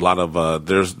lot of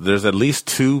there's at least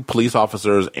 2 police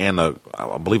officers and I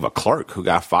believe a clerk who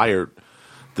got fired.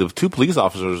 The 2 police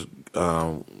officers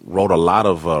wrote a lot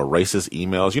of racist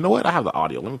emails. You know what? I have the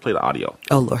audio. Let me play the audio.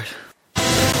 Oh, Lord.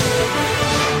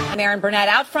 I'm Aaron Burnett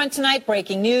out front tonight.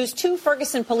 Breaking news. 2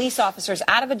 Ferguson police officers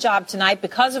out of a job tonight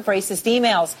because of racist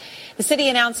emails. The city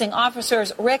announcing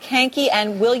officers Rick Hankey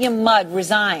and William Mudd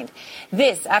resigned.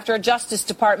 This after a Justice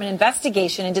Department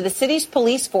investigation into the city's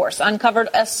police force uncovered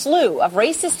a slew of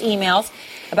racist emails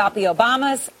about the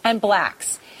Obamas and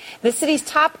blacks. The city's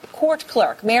top court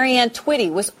clerk, Marianne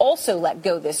Twitty, was also let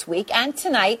go this week. And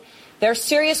tonight, there are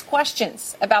serious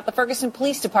questions about the Ferguson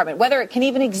Police Department, whether it can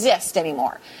even exist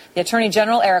anymore. The Attorney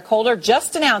General, Eric Holder,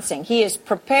 just announcing he is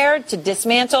prepared to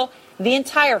dismantle the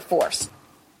entire force.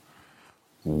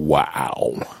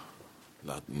 Wow.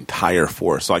 The entire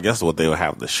force. So I guess what they would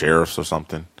have, the sheriffs or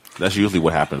something. That's usually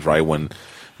what happens, right? When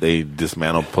they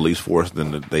dismantle police force,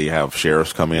 then they have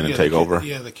sheriffs come in and take over.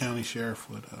 Yeah, the county sheriff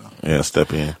would.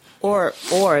 Step in. Or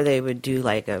they would do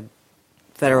like a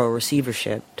federal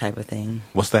receivership type of thing.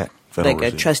 What's that? Like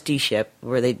a trusteeship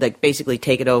where they like basically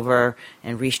take it over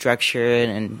and restructure it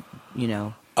and,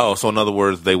 Oh, so in other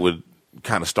words, they would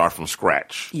kind of start from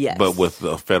scratch. Yes. But with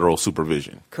the federal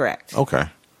supervision. Correct. Okay.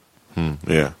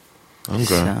 Yeah.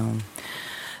 Okay.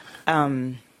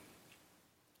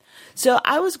 So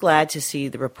I was glad to see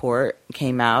the report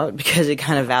came out because it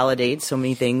kind of validates so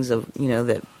many things of,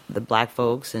 that the black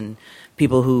folks and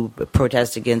people who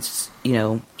protest against,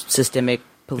 systemic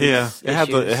police issues.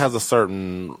 It has a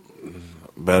certain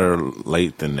better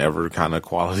late than never kind of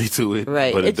quality to it.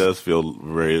 Right. But it does feel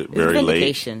very, very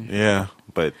late. Yeah.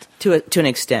 But to an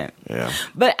extent. Yeah.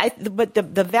 But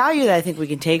the value that I think we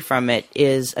can take from it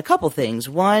is a couple things.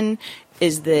 One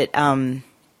is that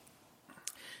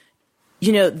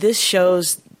this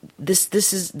shows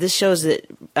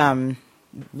that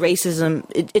racism,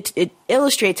 it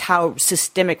illustrates how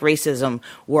systemic racism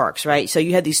works, right? So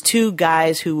you had these two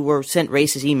guys who were sent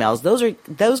racist emails.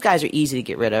 Those guys are easy to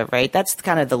get rid of, right? That's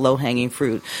kind of the low-hanging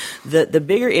fruit. The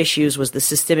bigger issues was the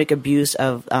systemic abuse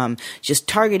of just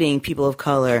targeting people of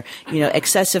color,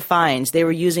 excessive fines. They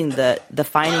were using the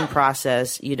fining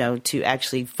process, to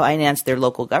actually finance their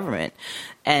local government,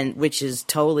 and which is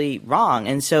totally wrong.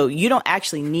 And so you don't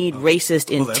actually need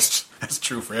racist That's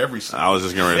true for every city. I was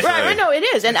just going to say. Right, no, it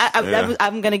is. And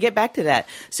I'm going to get back to that.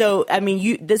 So, I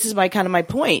mean, this is my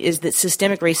point, is that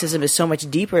systemic racism is so much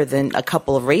deeper than a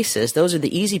couple of racists. Those are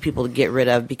the easy people to get rid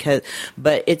of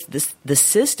but it's the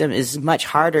system is much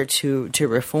harder to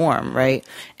reform, right?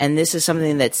 And this is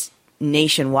something that's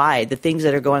nationwide. The things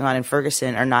that are going on in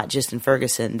Ferguson are not just in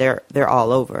Ferguson. They're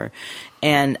all over.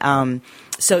 And,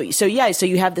 So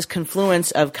you have this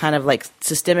confluence of kind of like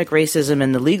systemic racism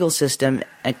in the legal system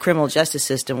and criminal justice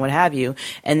system, what have you.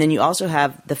 And then you also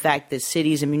have the fact that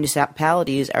cities and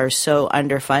municipalities are so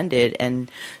underfunded.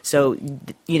 And so,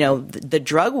 the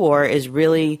drug war is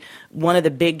really one of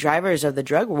the big drivers of the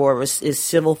drug war is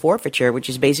civil forfeiture, which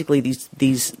is basically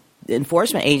these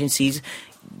enforcement agencies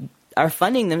are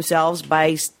funding themselves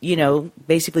by,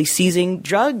 basically seizing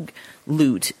drug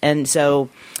loot. And so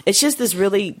it's just this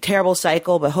really terrible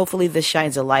cycle, but hopefully this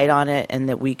shines a light on it and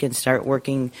that we can start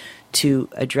working to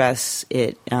address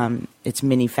it, its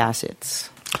many facets.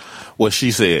 What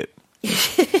she said.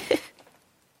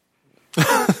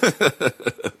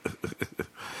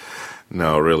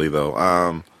 No, really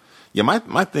though.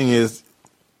 My thing is,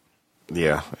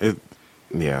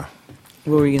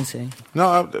 What were you going to say?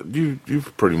 No,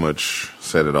 you've pretty much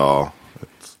said it all.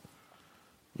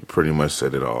 You pretty much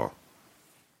said it all.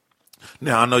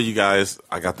 Now, I know you guys,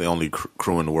 I got the only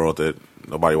crew in the world that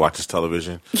nobody watches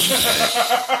television.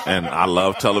 And I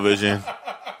love television.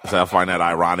 So I find that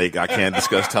ironic. I can't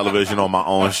discuss television on my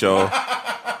own show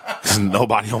because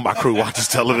nobody on my crew watches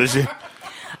television.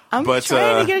 I'm trying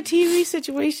to get a TV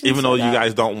situation. Even though you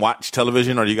guys don't watch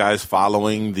television, are you guys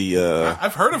following the...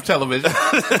 I've heard of television.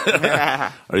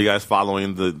 Are you guys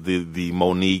following the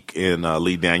Monique and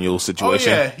Lee Daniels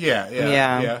situation? Oh,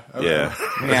 yeah.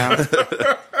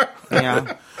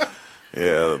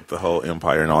 Yeah, the whole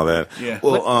empire and all that. Yeah.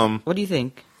 Well, what do you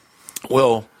think?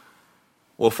 Well,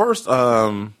 first,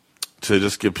 to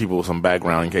just give people some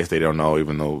background in case they don't know,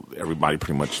 even though everybody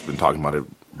pretty much been talking about it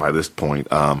by this point,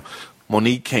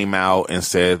 Monique came out and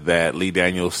said that Lee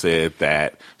Daniels said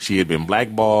that she had been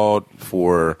blackballed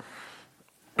for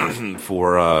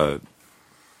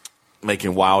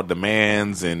making wild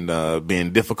demands and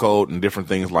being difficult and different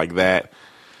things like that.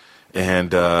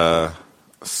 And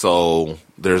so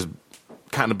there's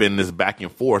kind of been this back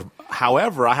and forth.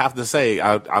 However, I have to say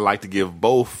I like to give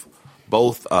both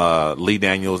Lee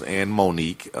Daniels and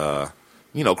Monique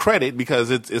credit because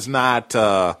it's not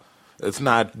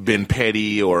been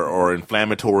petty or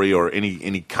inflammatory or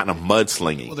any kind of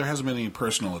mudslinging. Well, there hasn't been any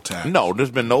personal attacks. No, there's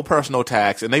been no personal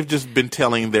attacks, and they've just been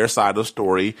telling their side of the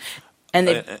story.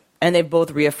 And they've both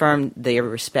reaffirmed their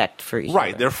respect for each other.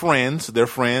 Right, they're friends,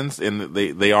 and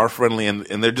they are friendly, and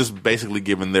they're just basically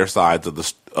giving their sides of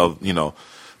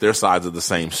their sides of the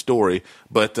same story,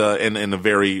 but in a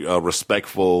very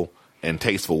respectful and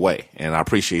tasteful way. And I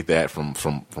appreciate that from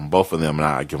both of them, and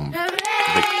I give them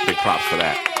big props for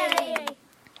that.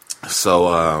 So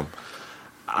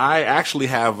I actually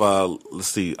have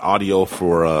audio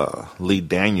for Lee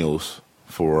Daniels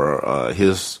for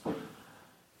his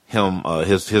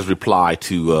reply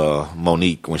to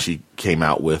Monique when she came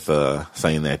out with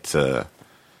saying that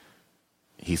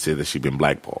he said that she'd been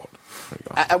blackballed.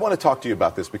 I want to talk to you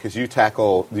about this because you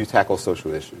tackle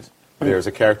social issues. There's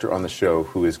a character on the show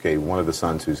who is gay, one of the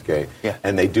sons who's gay,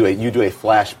 and you do a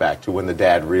flashback to when the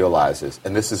dad realizes,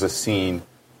 and this is a scene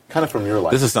kind of from your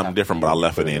life. This is something different, but I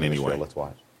left it in anyway. Let's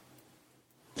watch.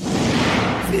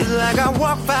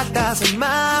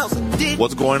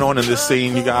 What's going on in this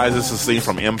scene, you guys? This is a scene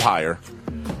from Empire,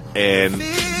 and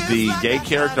the gay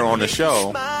character on the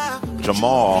show,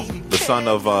 Jamal, the son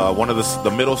of one of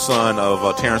the middle son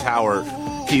of Terrence Howard.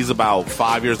 He's about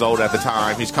 5 years old at the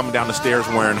time. He's coming down the stairs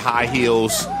wearing high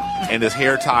heels and his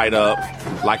hair tied up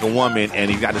like a woman,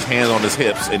 and he's got his hands on his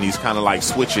hips, and he's kind of like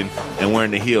switching and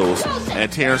wearing the heels.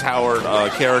 And Terrence Howard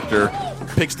character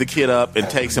picks the kid up and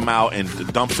takes him out and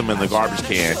dumps him in the garbage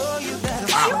can.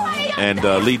 And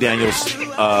Lee Daniels,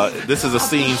 this is a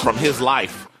scene from his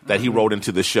life that he wrote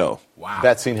into the show. Wow.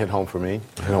 That scene hit home for me,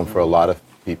 hit home for a lot of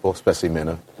people, especially men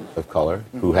of color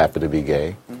who happen to be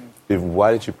gay.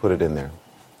 Why did you put it in there?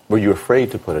 Were you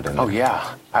afraid to put it in there? Oh,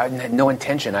 yeah. I had no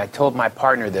intention. I told my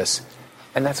partner this,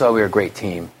 and that's why we were a great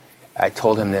team. I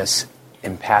told him this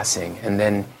in passing, and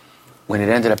then when it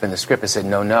ended up in the script, I said,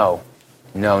 no.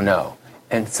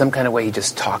 And some kind of way he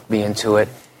just talked me into it.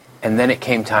 And then it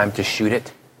came time to shoot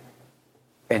it.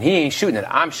 And he ain't shooting it,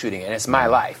 I'm shooting it. And it's my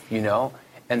life, you know?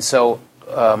 And so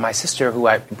my sister, who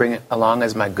I bring along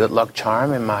as my good luck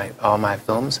charm in all my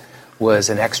films, was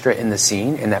an extra in the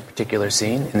scene, in that particular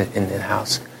scene, in the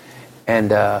house.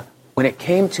 And when it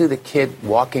came to the kid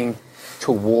walking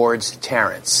towards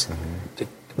Terrence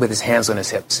with his hands on his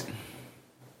hips,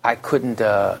 I couldn't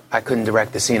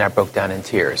direct the scene. I broke down in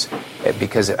tears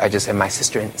because and my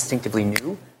sister instinctively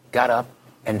knew, got up,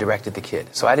 and directed the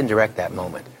kid. So I didn't direct that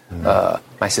moment.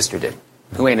 My sister did,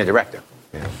 who ain't a director.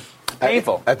 Yeah.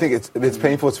 Painful. I think it's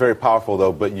painful. It's very powerful,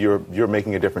 though. But you're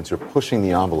making a difference. You're pushing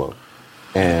the envelope,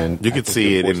 and you could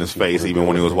see it in his face even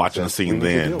when he was watching the scene.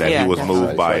 Then that he was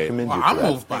moved by it. I'm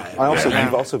moved by it.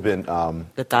 You've also been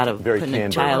the thought of very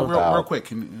candid real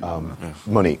quick.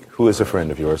 Monique, who is a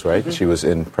friend of yours, right? She was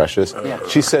in Precious.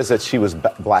 She says that she was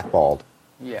blackballed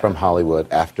from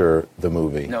Hollywood after the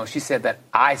movie. No, she said that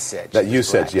I said that you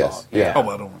said yes. Yeah. Oh,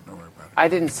 well, don't worry about it. I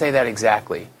didn't say that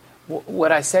exactly.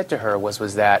 What I said to her was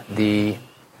that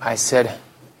I said,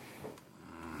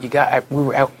 we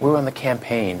were on the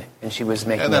campaign, and she was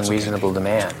making unreasonable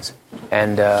demands,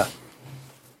 and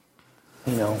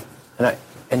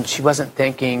and she wasn't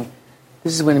thinking.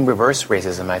 This is when reverse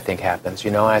racism, I think, happens.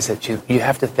 You know, and I said, you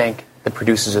have to thank the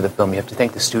producers of the film. You have to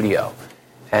thank the studio,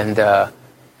 and I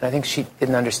think she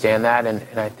didn't understand that, and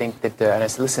I think that, and I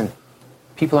said, listen,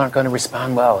 people aren't going to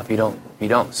respond well if you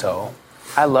don't. So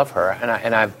I love her,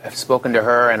 and I've spoken to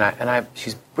her, and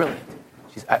she's brilliant.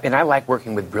 And I like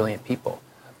working with brilliant people.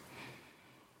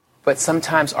 But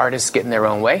sometimes artists get in their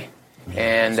own way,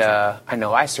 and I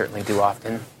know I certainly do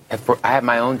often. I have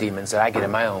my own demons that I get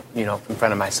in my own, in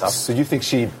front of myself. So you think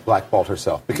she blackballed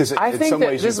herself? Because I think in some that,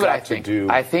 ways this is you've what got I think. to do.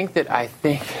 I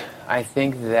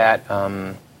think that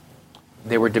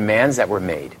there were demands that were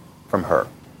made from her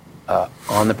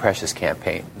on the Precious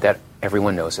campaign that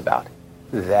everyone knows about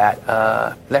that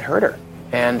hurt her,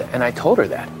 and I told her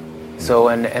that. So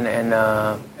and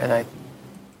I.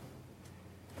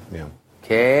 Yeah.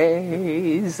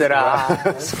 Que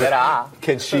sera.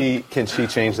 Can she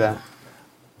change that?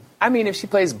 I mean, if she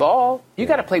plays ball, you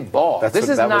got to play ball. This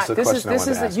is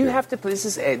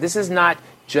not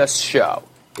just show.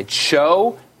 It's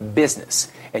show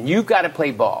business, and you've got to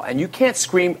play ball. And you can't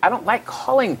scream. I don't like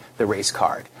calling the race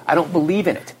card. I don't believe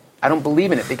in it.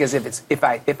 Because if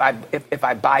I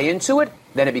buy into it,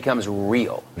 then it becomes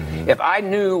real. Mm-hmm. If I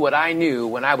knew what I knew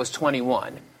when I was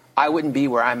 21, I wouldn't be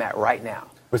where I'm at right now.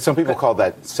 But some people call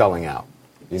that selling out.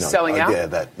 Selling out?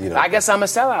 Yeah, I guess I'm a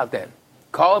sellout then.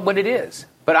 Call it what it is.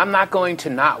 But I'm not going to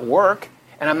not work,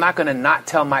 and I'm not going to not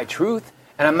tell my truth,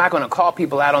 and I'm not going to call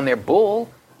people out on their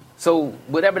bull. So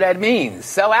whatever that means,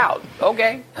 sell out.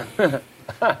 Okay.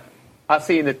 I'll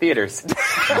see you in the theaters.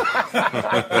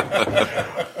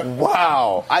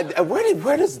 Wow.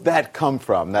 Where does that come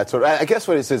from? That sort of, I guess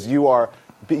what it says, you are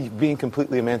being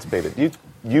completely emancipated.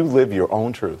 You live your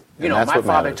own truth. My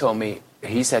father told me,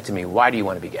 he said to me, why do you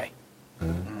want to be gay?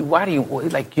 Mm-hmm. Why do you,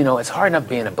 it's hard enough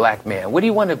being a black man. What do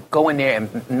you want to go in there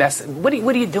and mess, what are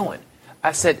you doing?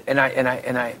 I said,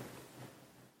 it's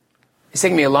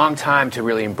taken me a long time to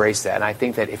really embrace that. And I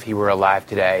think that if he were alive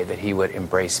today, that he would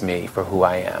embrace me for who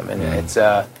I am. And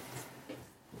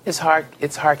it's hard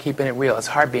keeping it real. It's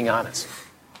hard being honest.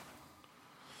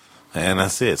 And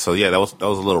that's it. So, that was a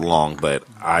little long, but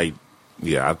I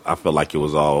feel like it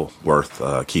was all worth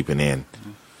keeping in.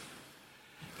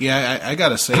 Yeah, I got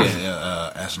to say,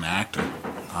 as an actor,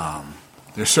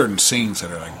 there's certain scenes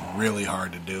that are like really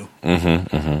hard to do.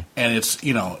 Mm-hmm, mm-hmm. And it's,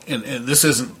 and this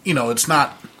isn't, it's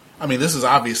not, this is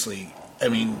obviously,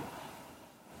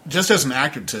 just as an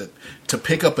actor to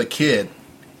pick up a kid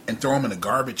and throw him in a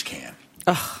garbage can.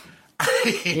 Ugh.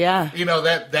 Yeah. I'm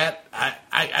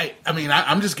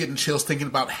just getting chills thinking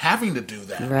about having to do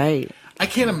that. Right. I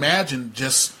can't imagine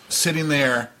just sitting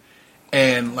there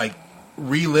and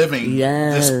reliving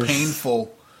this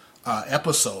painful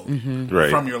episode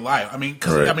from your life.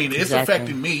 It's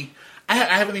affecting me. I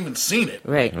haven't even seen it.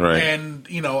 Right. And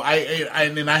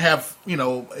I have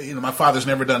my father's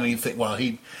never done anything. Well,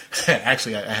 he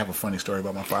actually I have a funny story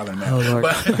about my father and that. Oh, Lord.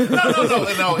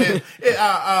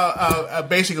 But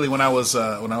basically when I was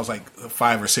like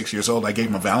 5 or 6 years old, I gave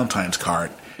him a Valentine's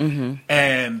card,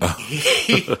 and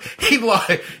he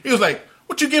was like,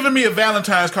 "What you giving me a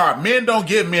Valentine's card? Men don't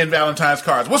give men Valentine's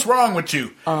cards. What's wrong with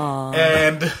you?"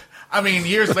 Aww. And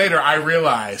years later, I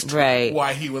realized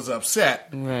why he was upset.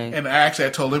 Right. And I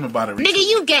told him about it recently. Nigga,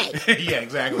 you gay. Yeah,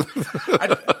 exactly.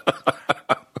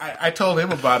 I told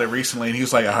him about it recently, and he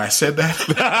was like, "Oh, I said that?"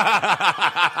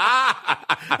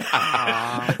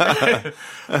 But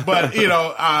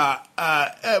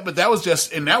but that was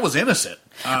just, and that was innocent.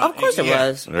 Of course it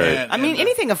was. Right. I mean,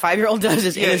 anything a 5-year-old does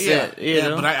is innocent. You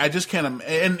know? But I just can't.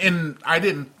 And I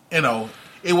didn't.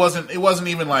 It wasn't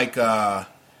even like.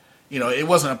 It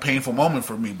wasn't a painful moment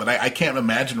for me, but I can't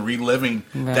imagine reliving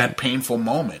that painful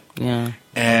moment. Yeah.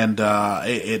 And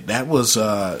that was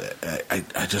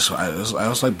I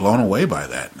was like blown away by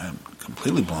that. I'm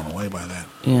completely blown away by that.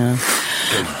 Yeah.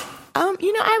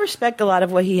 I respect a lot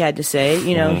of what he had to say.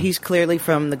 He's clearly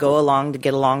from the go along to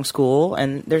get along school,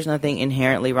 and there's nothing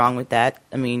inherently wrong with that.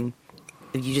 I mean,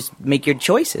 you just make your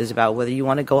choices about whether you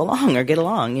want to go along or get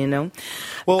along,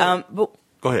 Well,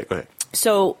 go ahead.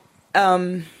 So,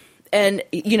 and,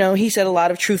 he said a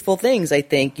lot of truthful things, I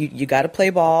think. You got to play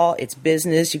ball. It's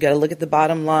business. You got to look at the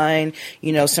bottom line.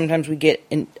 Sometimes we get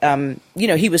in,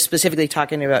 he was specifically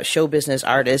talking about show business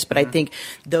artists, but I think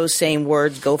those same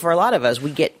words go for a lot of us.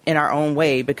 We get in our own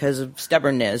way because of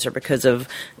stubbornness or because of,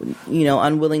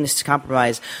 unwillingness to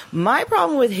compromise. My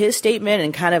problem with his statement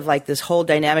and kind of like this whole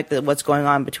dynamic that what's going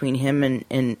on between him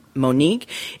and Monique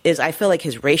is I feel like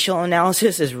his racial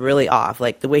analysis is really off.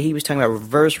 Like the way he was talking about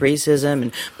reverse racism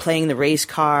and playing the race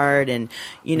card and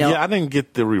I didn't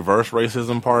get the reverse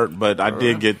racism part, but I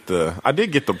did get the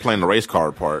playing the race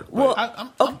card part. Well,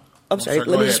 I'm sorry.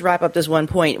 Let me just wrap up this one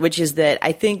point, which is that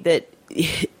I think that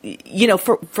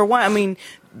for one, I mean,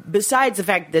 besides the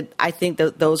fact that I think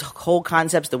that those whole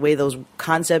concepts, the way those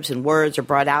concepts and words are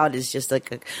brought out is just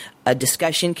like a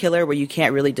discussion killer where you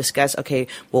can't really discuss, okay,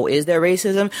 well, is there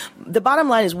racism? The bottom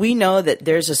line is we know that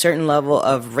there's a certain level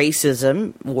of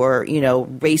racism or,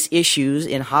 race issues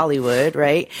in Hollywood,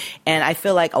 right? And I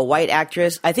feel like a white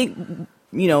actress, I think,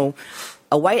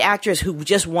 a white actress who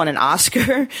just won an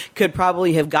Oscar could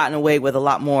probably have gotten away with a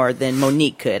lot more than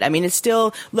Monique could. I mean, it's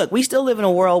still, look, we still live in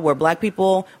a world where black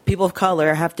people of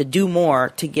color have to do more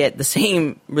to get the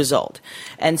same result.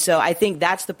 And so I think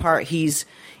that's the part he's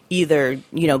either,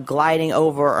 gliding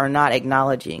over or not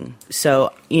acknowledging.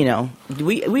 So,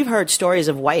 we've heard stories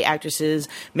of white actresses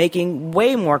making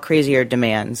way more crazier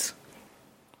demands.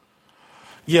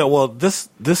 Yeah, well, this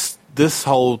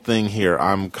whole thing here,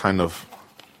 I'm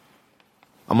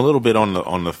a little bit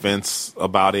on the fence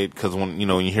about it because when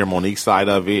you hear Monique's side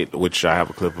of it, which I have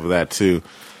a clip of that too.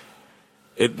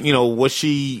 What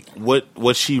she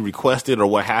requested or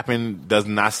what happened does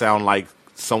not sound like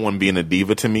someone being a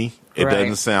diva to me. It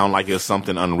doesn't sound like it's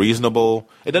something unreasonable.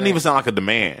 It doesn't even sound like a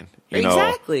demand.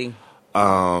 Exactly.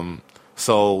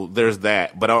 So there's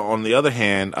that. But on the other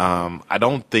hand, I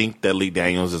don't think that Lee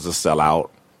Daniels is a sellout.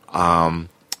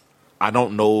 I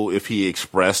don't know if he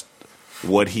expressed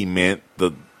what he meant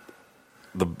the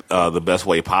best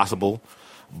way possible,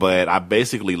 but I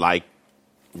basically like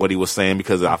what he was saying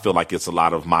because I feel like it's a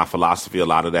lot of my philosophy, a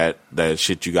lot of that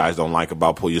shit you guys don't like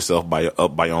about pull yourself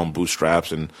up by your own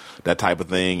bootstraps and that type of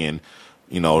thing, and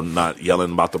not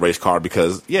yelling about the race car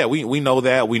because we know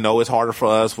that, we know it's harder for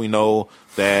us, we know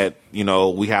that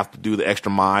we have to do the extra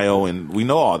mile, and we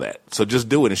know all that, so just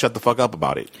do it and shut the fuck up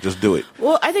about it. Just do it.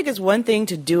 Well, I think it's one thing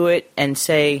to do it and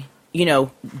say,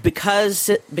 because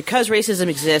racism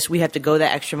exists, we have to go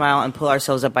that extra mile and pull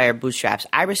ourselves up by our bootstraps.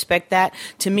 I respect that.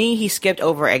 To me, he skipped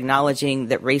over acknowledging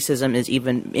that racism is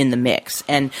even in the mix.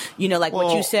 And,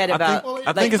 what you said about...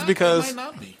 I think it's because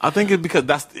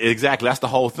that's the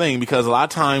whole thing, because a lot of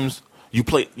times you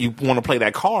want to play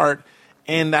that card,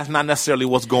 and that's not necessarily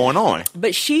what's going on.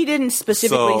 But she didn't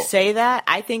specifically say that.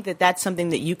 I think that that's something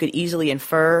that you could easily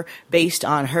infer based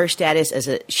on her status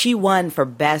she won for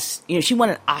best, she won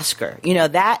an Oscar.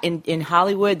 That in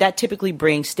Hollywood, that typically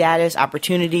brings status,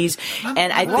 opportunities,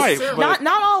 and I think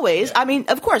not always. Yeah. I mean,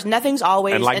 of course, nothing's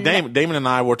always. And like Damon and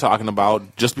I were talking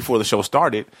about just before the show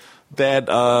started that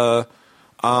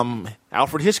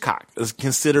Alfred Hitchcock is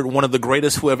considered one of the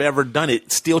greatest who have ever done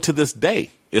it. Still to this day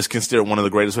is considered one of the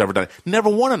greatest who ever done it. Never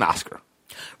won an Oscar.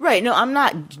 Right. No, I'm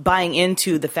not buying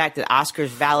into the fact that Oscars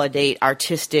validate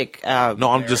artistic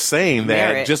No, I'm just saying that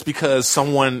merit. Just because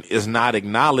someone is not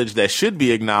acknowledged that should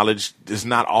be acknowledged is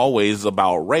not always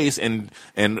about race, and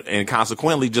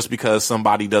consequently just because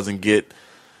somebody doesn't get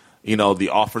the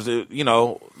offers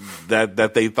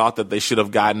that they thought that they should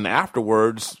have gotten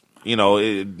afterwards,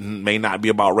 it may not be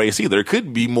about race either. It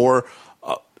could be more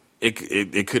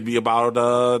it could be about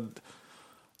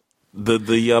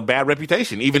the bad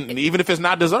reputation, even if it's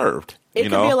not deserved. It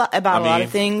could be about a lot of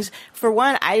things. For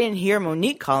one, I didn't hear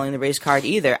Monique calling the race card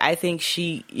either. I think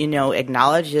she,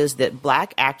 acknowledges that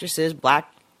black actresses, black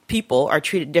people are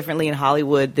treated differently in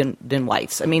Hollywood than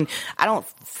whites. I mean, I don't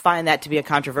find that to be a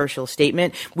controversial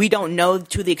statement. We don't know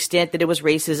to the extent that it was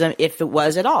racism, if it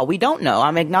was at all. We don't know.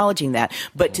 I'm acknowledging that.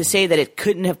 But to say that it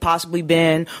couldn't have possibly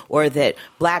been, or that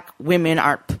black women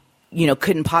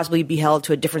couldn't possibly be held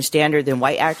to a different standard than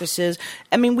white actresses,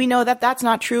 I mean, we know that that's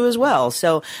not true as well.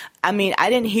 So, I mean, I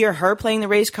didn't hear her playing the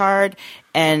race card,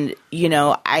 and,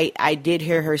 I did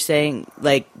hear her saying,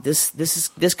 like,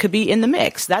 this could be in the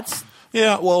mix.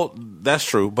 Yeah, well, that's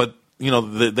true. But,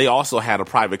 they also had a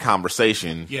private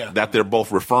conversation that they're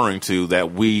both referring to,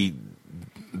 that we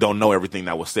don't know everything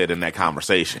that was said in that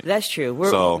conversation. That's true.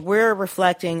 We're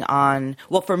reflecting on,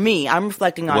 well, for me, I'm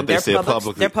reflecting on what they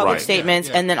their public statements,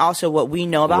 and then also what we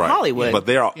know about Hollywood. But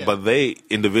they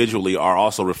individually are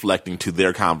also reflecting to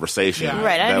their conversation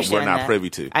that we're not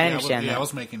privy to. I understand that. I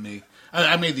was making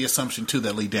I made the assumption too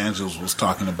that Lee Daniels was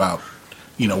talking about,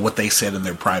 what they said in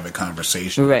their private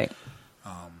conversation, right?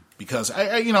 Because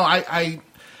the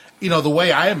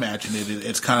way I imagine it,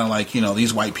 it's kind of like,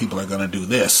 these white people are going to do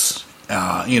this.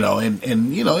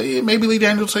 Maybe Lee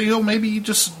Daniels say, maybe you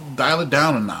just dial it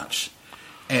down a notch,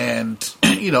 and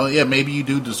maybe you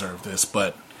do deserve this,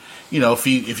 but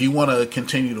if you want to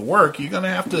continue to work, you're going to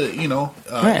have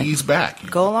to ease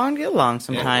back. Go along, get along.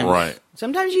 Sometimes, right?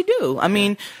 Sometimes you do. I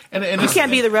mean, and you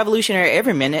can't be the revolutionary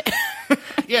every minute.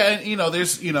 Yeah, and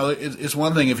there's it's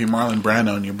one thing if you're Marlon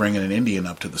Brando and you're bringing an Indian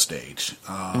up to the stage,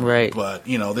 right? But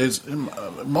there's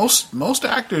most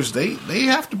actors they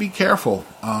have to be careful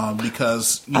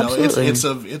because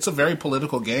it's a very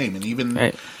political game, and even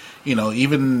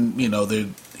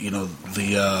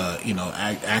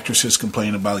actresses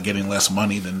complain about getting less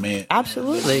money than men.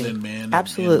 Absolutely, than men.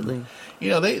 Absolutely.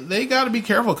 And, they got to be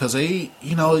careful because you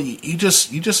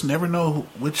just never know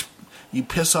which. You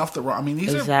piss off the wrong. I mean,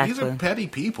 these are petty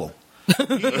people.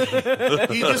 You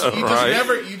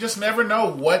just never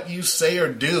know what you say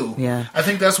or do. Yeah. I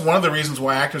think that's one of the reasons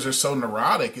why actors are so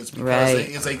neurotic. Is because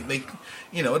they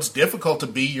it's difficult to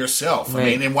be yourself. Right. I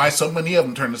mean, and why so many of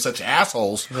them turn into such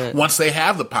assholes once they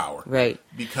have the power. Right.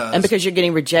 Because you're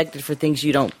getting rejected for things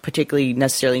you don't particularly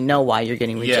necessarily know why you're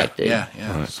getting rejected. Yeah.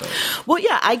 Right. So. Well,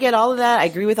 yeah, I get all of that. I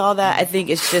agree with all that. I think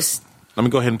it's just. Let me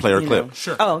go ahead and play our clip.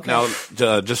 Sure. Oh, okay. Now,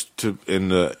 just in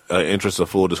the interest of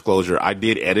full disclosure, I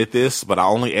did edit this, but I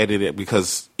only edited it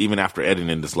because even after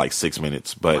editing, it's like 6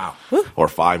 minutes, or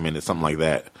 5 minutes, something like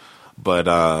that. But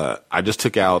I just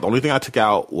took out. The only thing I took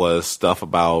out was stuff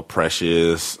about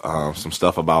Precious, some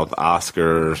stuff about the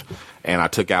Oscars, and I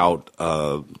took out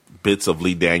bits of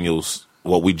Lee Daniels.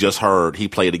 What we just heard, he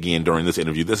played again during this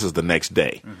interview. This is the next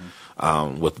day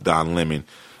with Don Lemon,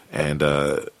 and.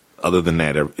 Other than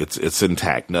that, it's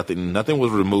intact. Nothing was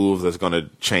removed that's going to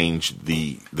change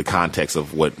the context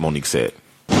of what Monique said.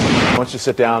 I want you to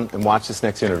sit down and watch this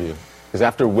next interview. Because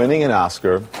after winning an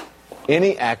Oscar,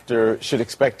 any actor should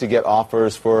expect to get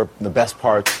offers for the best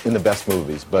parts in the best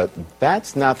movies. But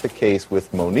that's not the case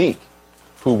with Monique,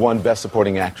 who won Best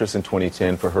Supporting Actress in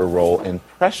 2010 for her role in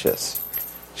Precious.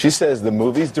 She says the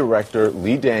movie's director,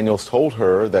 Lee Daniels, told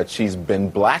her that she's been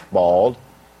blackballed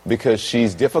because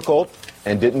she's difficult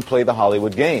and didn't play the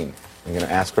Hollywood game. I'm going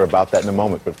to ask her about that in a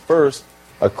moment. But first,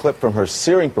 a clip from her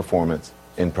searing performance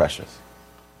in Precious.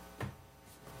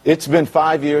 It's been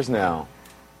 5 years now.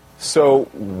 So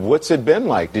what's it been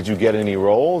like? Did you get any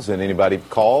roles and anybody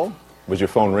call? Was your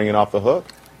phone ringing off the hook?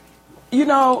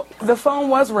 The phone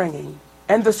was ringing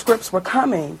and the scripts were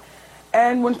coming.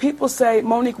 And when people say,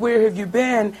 Monique, where have you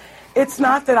been? It's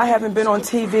not that I haven't been on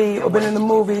TV or been in the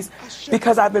movies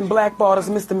because I've been blackballed, as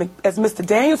Mr.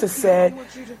 Daniels has said.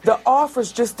 The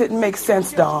offers just didn't make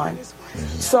sense, Don.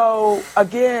 So,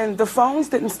 again, the phones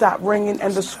didn't stop ringing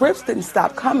and the scripts didn't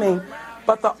stop coming,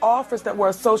 but the offers that were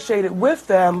associated with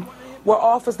them were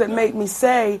offers that made me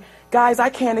say, guys, I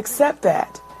can't accept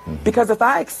that. Because if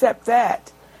I accept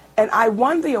that and I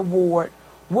won the award,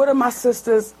 what are my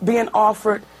sisters being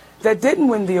offered that didn't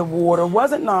win the award or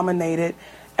wasn't nominated?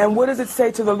 And what does it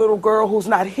say to the little girl who's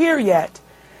not here yet?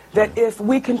 That if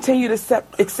we continue to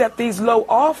accept these low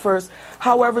offers,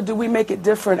 however do we make it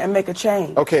different and make a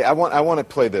change? Okay, I want to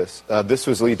play this. This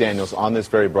was Lee Daniels on this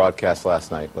very broadcast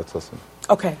last night. Let's listen.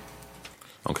 Okay,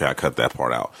 I cut that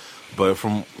part out. But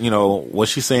from, what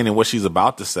she's saying and what she's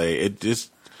about to say, it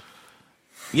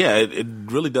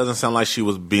really doesn't sound like she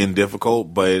was being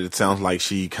difficult, but it sounds like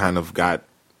she kind of got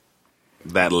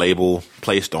that label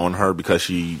placed on her because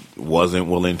she wasn't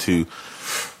willing to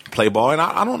play ball, and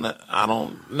I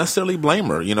don't necessarily blame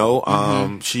her.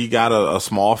 She got a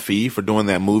small fee for doing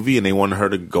that movie, and they wanted her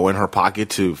to go in her pocket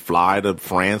to fly to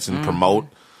France and promote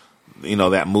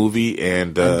that movie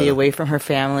and be away from her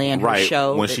family and her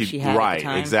show when that she had at the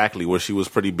time. Exactly, where she was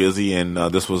pretty busy, and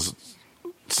this was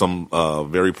some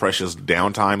very precious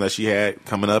downtime that she had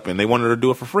coming up, and they wanted her to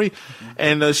do it for free.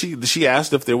 And she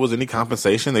asked if there was any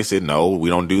compensation. They said, no, we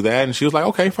don't do that. And she was like,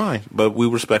 okay, fine. But we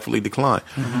respectfully decline.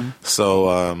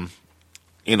 So,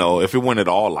 if it went at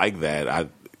all like that,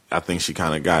 I think she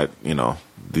kind of got,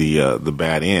 the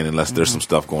bad end, unless there's some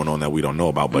stuff going on that we don't know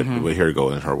about. But here it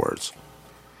goes in her words.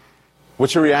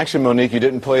 What's your reaction, Monique? You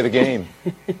didn't play the game.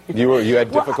 You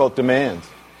had difficult demands.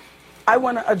 I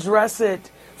want to address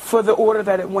it for the order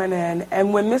that it went in.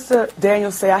 And when Mr.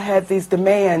 Daniels said I had these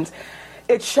demands,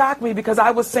 it shocked me because I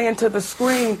was saying to the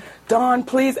screen, Don,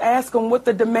 please ask him what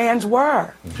the demands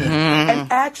were.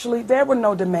 And actually, there were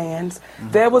no demands.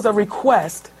 There was a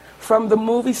request from the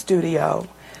movie studio,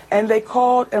 and they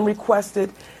called and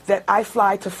requested that I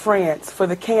fly to France for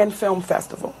the Cannes Film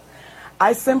Festival.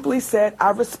 I simply said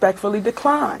I respectfully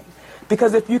declined.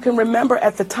 Because if you can remember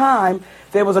at the time,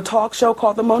 there was a talk show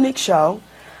called The Monique Show.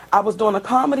 I was doing a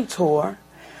comedy tour.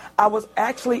 I was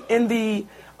actually in the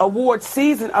award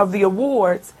season of the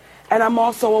awards, and I'm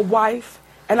also a wife,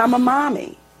 and I'm a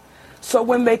mommy. So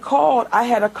when they called, I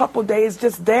had a couple days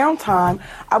just downtime.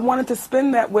 I wanted to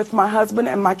spend that with my husband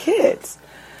and my kids.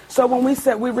 So when we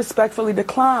said we respectfully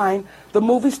declined, the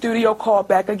movie studio called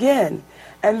back again.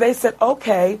 And they said,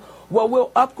 okay, well,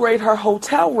 we'll upgrade her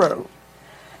hotel room.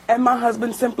 And my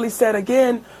husband simply said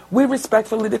again, we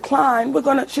respectfully decline.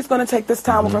 She's gonna take this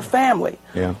time with her family.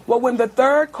 Yeah. Well, when the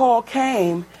third call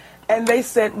came, and they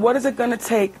said, what is it gonna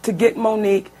take to get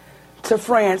Monique to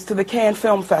France to the Cannes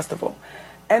Film Festival?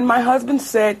 And my husband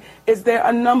said, is there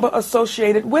a number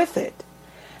associated with it?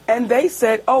 And they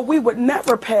said, oh, we would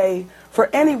never pay for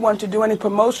anyone to do any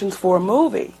promotions for a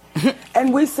movie.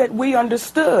 And we said we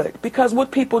understood, because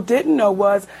what people didn't know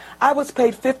was I was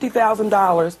paid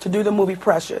 $50,000 to do the movie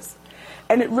Precious.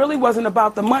 And it really wasn't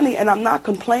about the money, and I'm not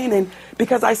complaining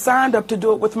because I signed up to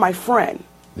do it with my friend.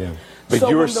 Yeah. But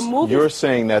So you're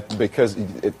saying that because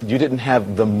you didn't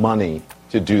have the money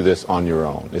to do this on your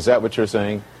own. Is that what you're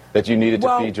saying? That you needed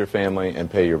to feed your family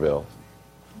and pay your bills?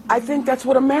 I think that's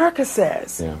what America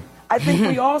says. Yeah. I think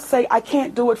we all say, I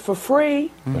can't do it for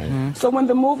free. Right. So when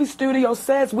the movie studio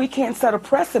says we can't set a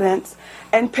precedence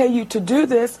and pay you to do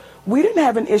this, we didn't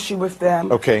have an issue with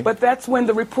them. Okay. But that's when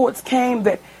the reports came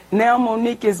that now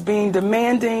Monique is being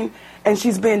demanding and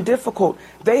she's being difficult.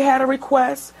 They had a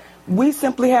request. We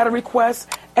simply had a request.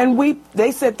 And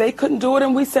they said they couldn't do it,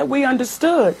 and we said we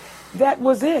understood. That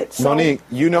was it. So, Monique,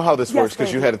 you know how this Yes, works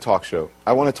because you baby. had a talk show.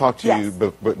 I want to talk to you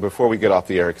before we get off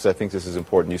the air because I think this is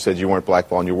important. You said you weren't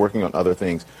blackballed and you're working on other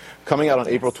things. Coming out on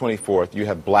April 24th, you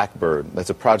have Blackbird. That's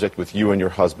a project with you and your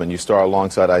husband. You star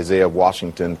alongside Isaiah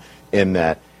Washington in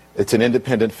that. It's an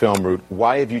independent film route.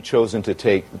 Why have you chosen to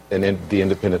take the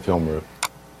independent film route?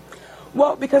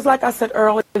 Well, because like I said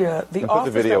earlier, Put the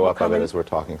video up of it as we're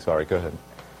talking. Sorry, go ahead.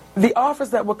 The offers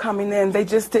that were coming in, they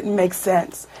just didn't make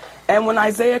sense. And when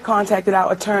Isaiah contacted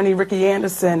our attorney, Ricky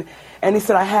Anderson, and he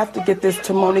said, I have to get this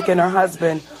to Monique and her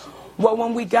husband, well,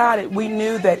 when we got it, we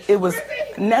knew that it was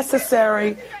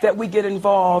necessary that we get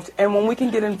involved. And when we can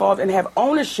get involved and have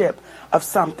ownership of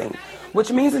something,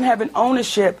 which means in having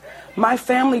ownership, my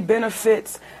family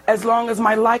benefits as long as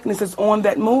my likeness is on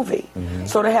that movie.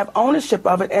 So to have ownership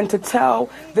of it and to tell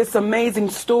this amazing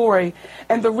story.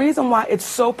 And the reason why it's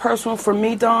so personal for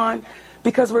me, Don,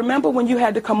 because remember when you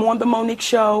had to come on the Monique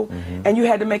Show and you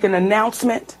had to make an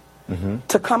announcement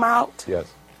to come out?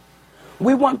 Yes.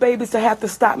 We want babies to have to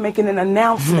stop making an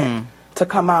announcement to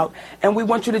come out, and we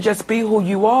want you to just be who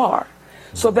you are.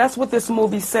 So that's what this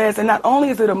movie says. And not only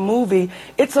is it a movie,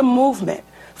 it's a movement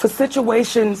for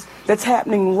situations that's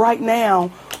happening right now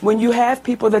when you have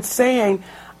people that's saying,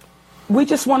 we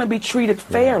just want to be treated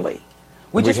fairly.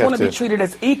 We just want to be treated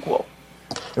as equal.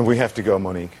 And we have to go,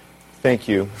 Monique. Thank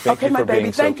you. Thank Okay, you my for baby.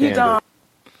 being so Thank you, candid. Don.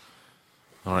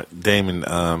 All right,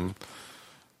 Damon,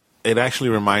 it actually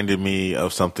reminded me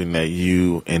of something that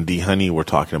you and D Honey were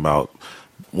talking about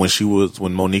when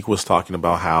Monique was talking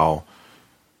about how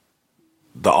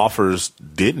the offers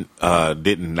didn't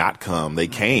not come. They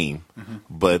came,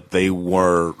 but they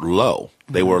were low.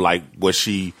 They were like what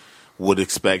she would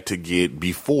expect to get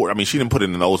before. I mean, she didn't put it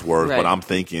in those words, Right. but I'm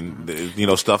thinking,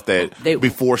 stuff that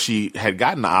before she had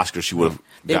gotten the Oscar, she would have.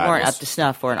 They weren't up to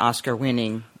snuff for an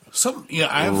Oscar-winning.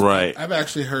 I've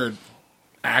actually heard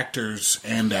actors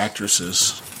and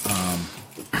actresses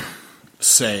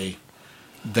say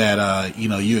that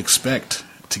you expect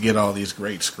to get all these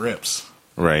great scripts,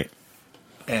 right,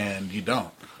 and you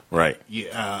don't. Right.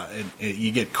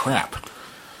 You get crap,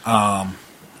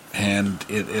 and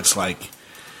it's like,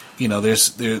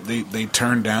 they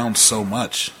turn down so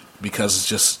much because it's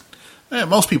just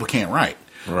most people can't write.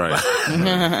 Right.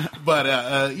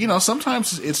 But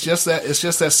sometimes it's just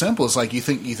that simple. It's like you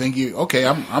think okay,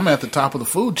 I'm at the top of the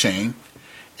food chain,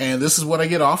 and this is what I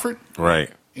get offered.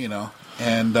 Right.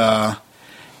 And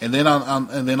then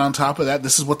on top of that,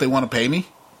 this is what they want to pay me.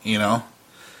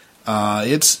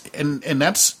 It's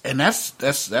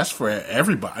that's for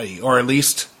everybody, or at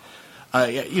least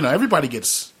everybody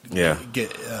gets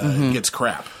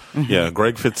crap. Yeah,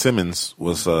 Greg Fitzsimmons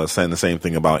was saying the same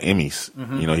thing about Emmys.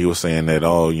 Mm-hmm. He was saying that,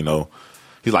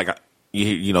 he's like,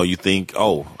 you think,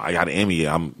 I got an Emmy,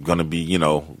 I'm going to be,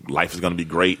 life is going to be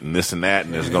great and this and that,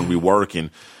 and there's going to be work.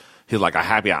 And he's like, I'm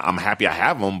happy I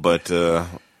have them, but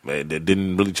it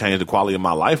didn't really change the quality of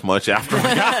my life much after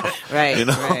I got them. Right,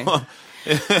 right.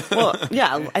 Well,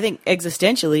 yeah, I think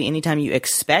existentially, anytime you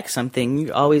expect something,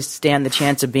 you always stand the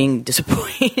chance of being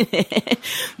disappointed.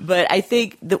 But I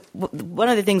think one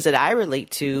of the things that I relate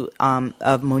to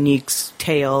of Monique's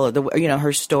tale, or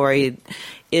her story,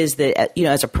 is that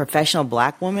as a professional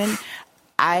black woman,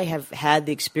 I have had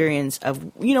the experience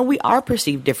of, we are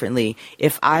perceived differently.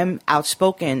 If I'm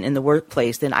outspoken in the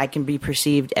workplace, then I can be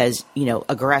perceived as,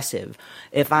 aggressive.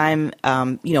 If I'm,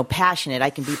 passionate, I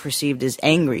can be perceived as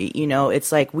angry.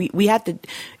 It's like we have to.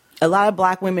 A lot of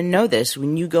black women know this.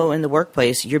 When you go in the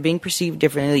workplace, you're being perceived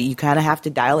differently. You kind of have to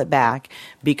dial it back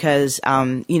because,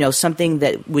 something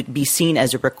that would be seen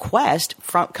as a request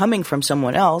coming from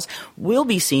someone else will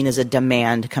be seen as a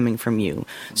demand coming from you.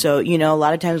 So, a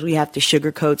lot of times we have to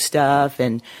sugarcoat stuff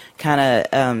and kind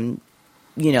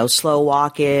of, slow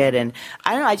walk it. And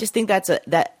I don't know. I just think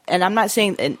and I'm not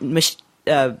saying,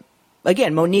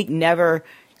 again, Monique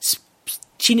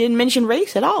she didn't mention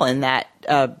race at all in that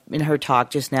in her talk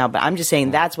just now, but I'm just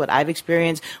saying that's what I've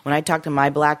experienced when I talk to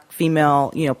my black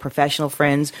female professional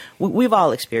friends. We've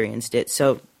all experienced it,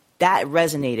 so that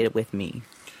resonated with me.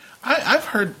 I've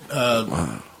heard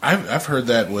I've heard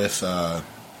that with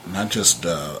not just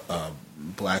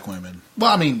black women.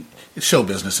 Well, I mean, it's show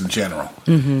business in general.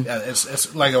 Mm-hmm.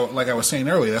 It's like I was saying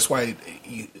earlier. That's why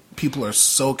people are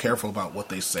so careful about what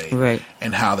they say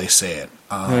and how they say it.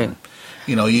 Right.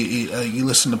 You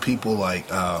listen to people like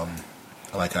Deborah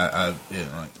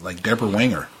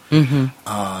Winger.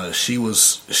 Mm-hmm. She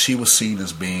was seen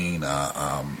as being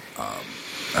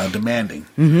demanding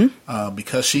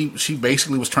because she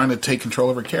basically was trying to take control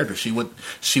of her character. She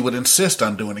would insist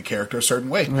on doing a character a certain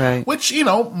way, which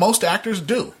most actors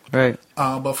do. Right.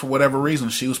 But for whatever reason,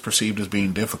 she was perceived as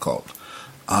being difficult.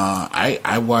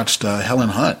 I watched Helen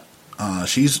Hunt.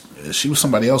 She was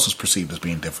somebody else who's perceived as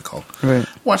being difficult. Right.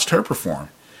 Watched her perform,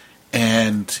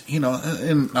 and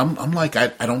and I'm like, I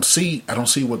don't see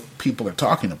what people are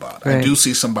talking about. Right. I do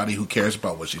see somebody who cares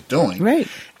about what she's doing. Right.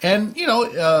 And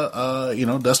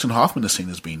Dustin Hoffman is seen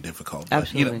as being difficult.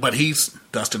 Absolutely. But he's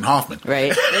Dustin Hoffman.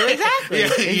 Right. Exactly.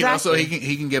 Exactly. So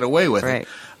he can get away with it.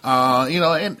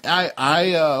 And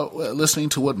I listening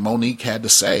to what Monique had to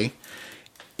say,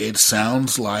 it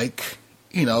sounds like.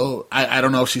 I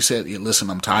don't know if she said, "Listen,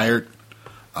 I'm tired."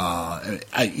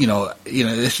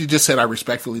 If she just said, "I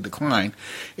respectfully decline,"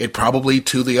 it probably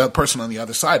to the other person on the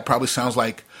other side probably sounds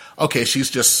like, okay, she's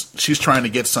trying to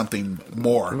get something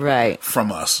more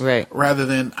from us, rather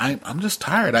than I'm just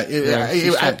tired.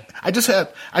 I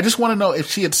just want to know if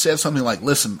she had said something like,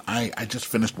 "Listen, I just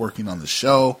finished working on the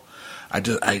show. I'm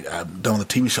done with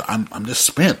the TV show. I'm just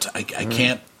spent. I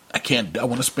can't. I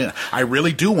want to spend. I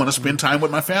really do want to spend time with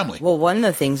my family." Well, one of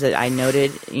the things that I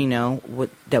noted,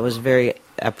 that was very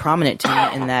prominent to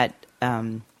me in that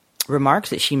remarks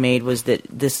that she made was that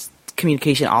this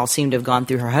communication all seemed to have gone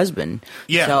through her husband.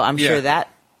 Yeah. So I'm sure that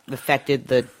affected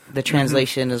the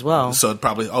translation as well. So it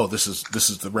probably, this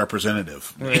is the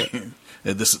representative. Right.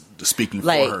 This is speaking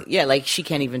for her. Yeah, like she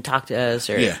can't even talk to us.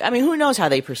 I mean, who knows how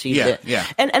they perceived it. Yeah.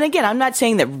 And again, I'm not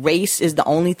saying that race is the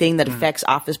only thing that affects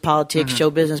office politics,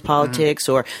 show business politics,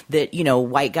 or that,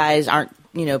 white guys aren't,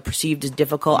 perceived as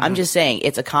difficult. I'm just saying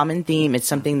it's a common theme. It's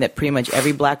something that pretty much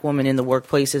every black woman in the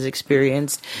workplace has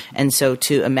experienced. And so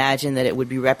to imagine that it would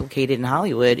be replicated in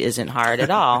Hollywood isn't hard at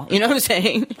all. You know what I'm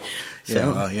saying?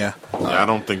 I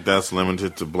don't think that's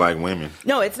limited to black women.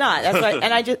 No, it's not. That's why,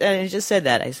 and I just said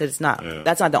that. I said it's not. Yeah.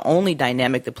 That's not the only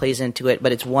dynamic that plays into it,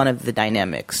 but it's one of the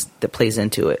dynamics that plays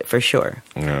into it for sure.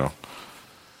 Yeah.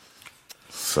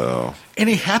 So,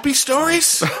 any happy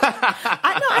stories? I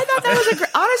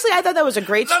thought that was a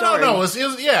great story. No.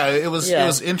 It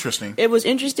was interesting. It was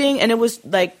interesting, and it was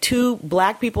like two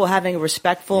black people having a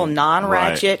respectful,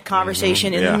 non-ratchet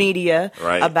conversation in the media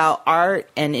about art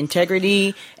and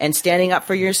integrity and standing up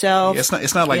for yourself.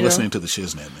 It's not like listening to the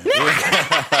Shiznit.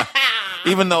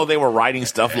 Even though they were writing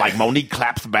stuff like Monique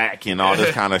claps back and all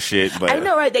this kind of shit. But I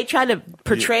know, right? They tried to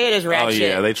portray it as ratchet. Oh,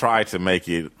 yeah. They tried to make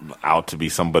it out to be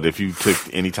something. But if you took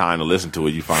any time to listen to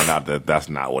it, you find out that that's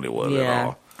not what it was at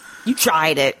all. You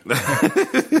tried it.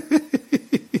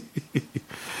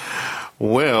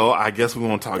 Well, I guess we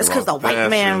want to talk It's about because the white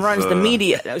man runs the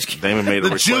media. Damon made a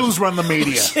The request. Jews run the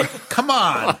media. Come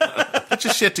on. Get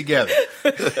your shit together.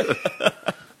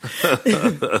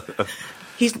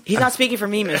 He's not speaking for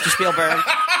me, Mr. Spielberg.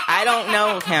 I don't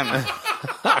know him,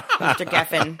 Mr.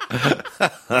 Geffen.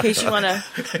 In case you want to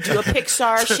do a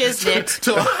Pixar shiznit.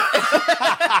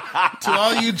 To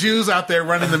all you Jews out there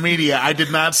running the media, I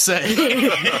did not say.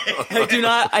 I do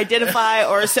not identify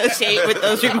or associate with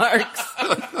those remarks.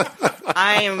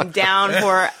 I am down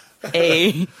for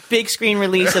a big screen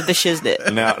release of the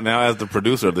Shiznit. Now, as the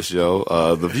producer of the show,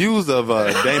 the views of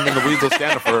Damon the Weasel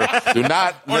Stanifer do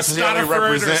not necessarily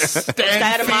represent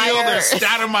Stanfield or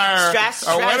Stoudemire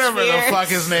or whatever the fuck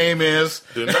his name is.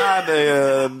 Do not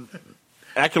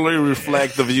accurately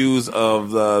reflect the views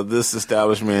of this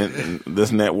establishment,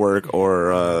 this network,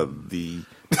 or the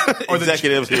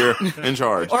executives here in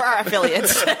charge. Or our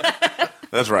affiliates.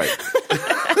 That's right.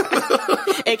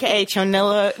 AKA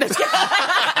Chonilla.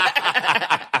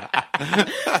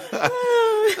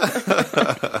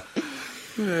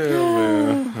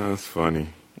 Man, that's funny.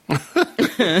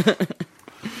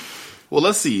 Well,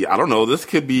 let's see. I don't know. This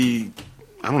could be.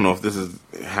 I don't know if this is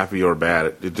happy or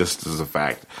bad. It just is a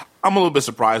fact. I'm a little bit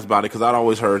surprised about it because I'd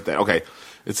always heard that. Okay,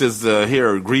 it says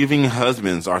here, grieving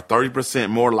husbands are 30%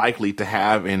 more likely to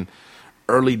have an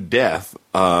early death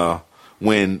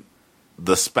when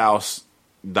the spouse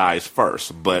dies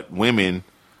first, but women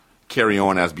carry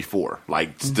on as before.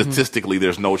 Like, statistically,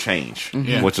 there's no change,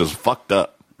 which is fucked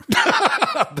up.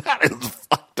 That is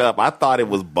fucked up. I thought it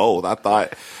was both. I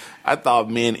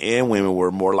thought men and women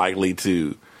were more likely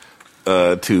to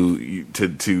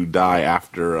die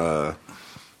after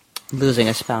losing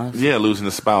a spouse. Yeah, losing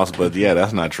a spouse, but yeah,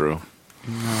 that's not true.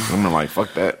 No. I'm like,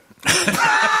 fuck that.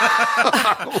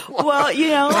 Well, you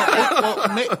know,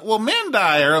 well, men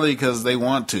die early because they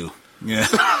want to. Yeah,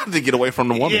 to get away from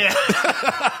the woman. Yeah,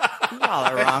 y'all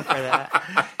are wrong for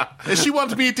that. And she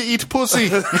wants me to eat pussy.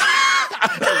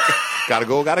 Gotta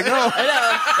go. I know.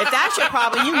 If that's your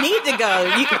problem, you need to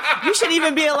go. You shouldn't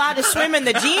even be allowed to swim in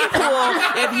the gene pool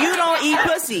if you don't eat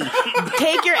pussy.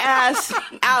 Take your ass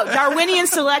out. Darwinian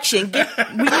selection.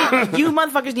 You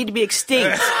motherfuckers need to be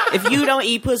extinct if you don't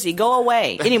eat pussy. Go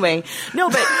away. Anyway,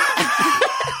 no, but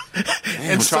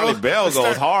and Charli Belle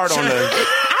goes hard on the.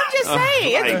 I'm just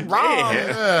saying, it's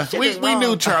wrong. We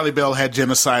knew Charli Belle had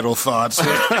genocidal thoughts.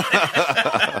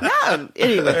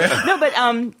 No, but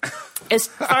as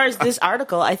far as this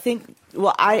article, I think,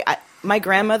 well, my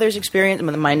grandmother's experience,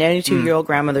 my 92-year-old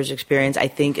grandmother's experience, I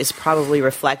think is probably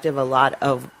reflective a lot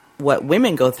of what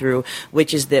women go through,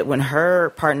 which is that when her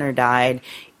partner died,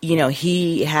 you know,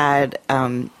 he had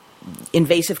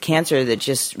invasive cancer that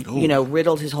just, you know,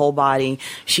 riddled his whole body.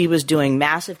 She was doing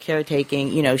massive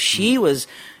caretaking. You know, she was,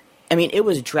 I mean, it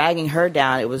was dragging her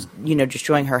down. It was, you know,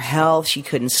 destroying her health. She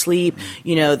couldn't sleep.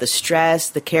 You know, the stress,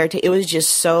 the caretaking. It was just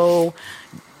so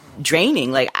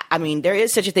draining. Like, I mean, there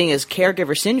is such a thing as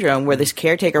caregiver syndrome where this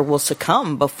caretaker will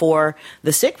succumb before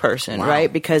the sick person,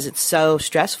 right? Because it's so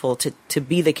stressful to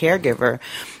be the caregiver.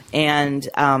 And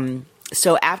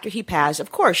so after he passed,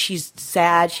 of course, she's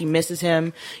sad. She misses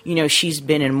him. You know, she's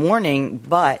been in mourning,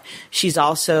 but she's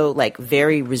also like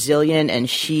very resilient, and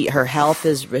her health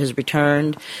has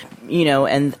returned. You know,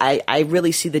 and I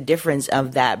really see the difference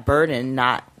of that burden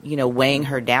not, you know, weighing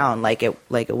her down like it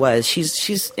was.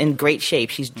 She's in great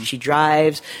shape. She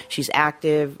drives. She's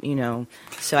active. You know,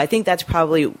 so I think that's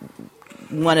probably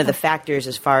one of the factors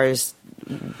as far as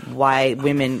why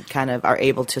women kind of are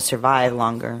able to survive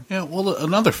longer. Yeah, well,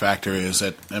 another factor is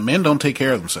that men don't take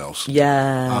care of themselves.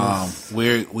 Yeah.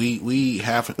 We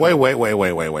have... Wait.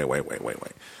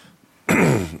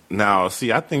 Now,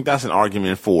 see, I think that's an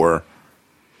argument for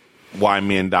why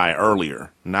men die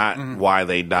earlier, not why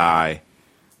they die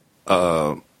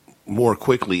more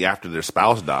quickly after their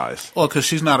spouse dies. Well, because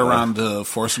she's not around to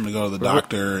force them to go to the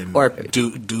doctor and or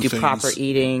do things. Proper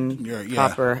eating,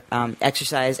 proper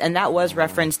exercise. And that was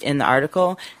referenced in the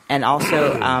article. And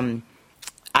also,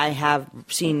 I have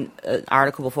seen an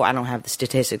article before. I don't have the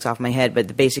statistics off my head,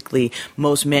 but basically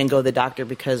most men go to the doctor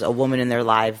because a woman in their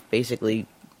life basically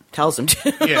tells them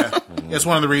to. Yeah. It's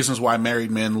one of the reasons why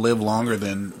married men live longer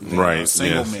than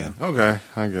single men. Okay.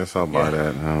 I guess I'll buy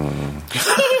that. I don't know.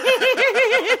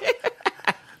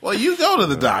 Well, you go to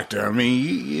the doctor. I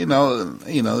mean, you know,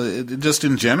 just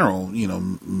in general, you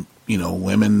know,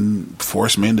 women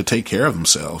force men to take care of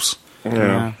themselves.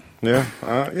 Yeah. Yeah.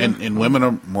 And women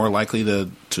are more likely to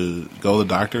go to the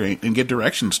doctor and get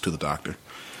directions to the doctor.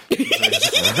 We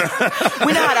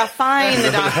know how to find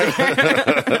the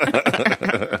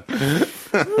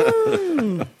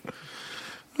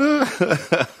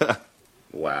doctor.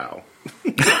 Wow.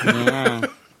 Yeah.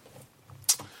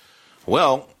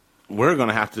 Well, we're going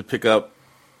to have to pick up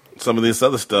some of this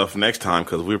other stuff next time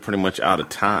because we're pretty much out of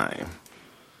time.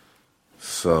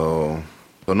 So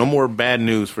no more bad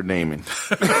news for Damon.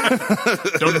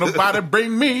 Don't nobody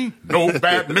bring me no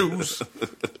bad news.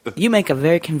 You make a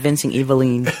very convincing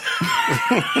Eveline.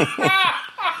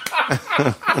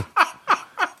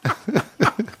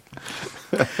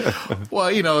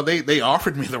 Well, they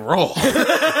offered me the role.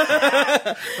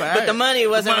 But the money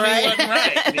wasn't right.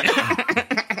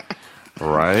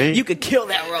 Right? You could kill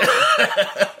that role.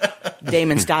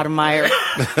 Damon Stoudemire.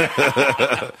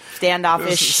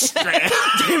 Standoffish.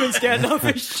 Damon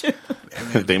Standoffish.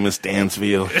 Damon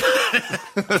Stansfield.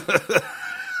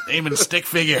 Damon Stick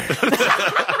Figure.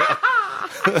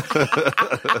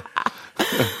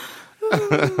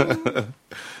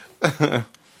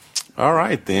 All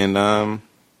right, then.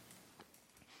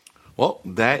 Well,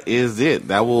 that is it.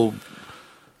 That will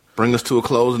bring us to a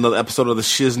close. Another episode of the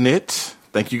Shiznit.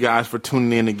 Thank you guys for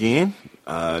tuning in again.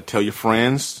 Tell your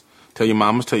friends, tell your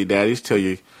mamas, tell your daddies, tell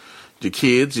your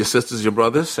kids, your sisters, your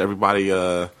brothers. Everybody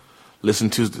listen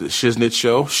to the Shiznit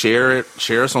show. Share it.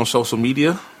 Share us on social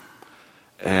media.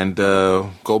 And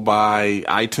go by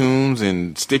iTunes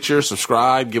and Stitcher.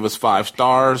 Subscribe. Give us 5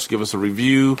 stars. Give us a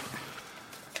review.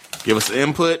 Give us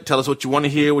input. Tell us what you want to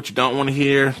hear, what you don't want to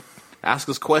hear. Ask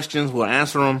us questions. We'll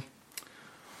answer them.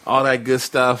 All that good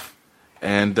stuff.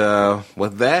 And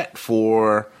with that,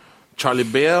 for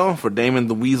Charli Belle, for Damon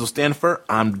the Weasel Stanford,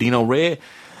 I'm Dino Red.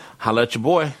 Holla at your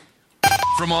boy.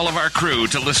 From all of our crew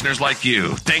to listeners like you,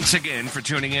 thanks again for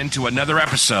tuning in to another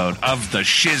episode of The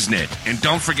Shiznit. And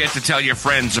don't forget to tell your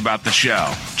friends about the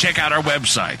show. Check out our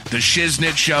website,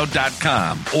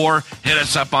 theshiznitshow.com, or hit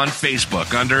us up on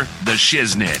Facebook under The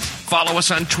Shiznit. Follow us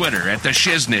on Twitter at The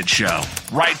Shiznit Show.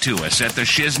 Write to us at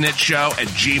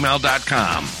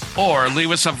theshiznitshow@gmail.com, or leave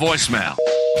us a voicemail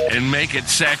and make it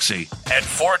sexy at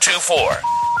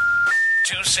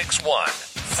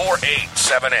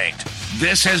 424-261-4878.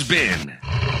 This has been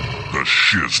The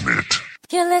Shiznit.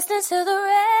 You're listening to the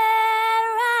Red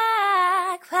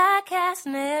Rock Podcast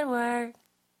Network.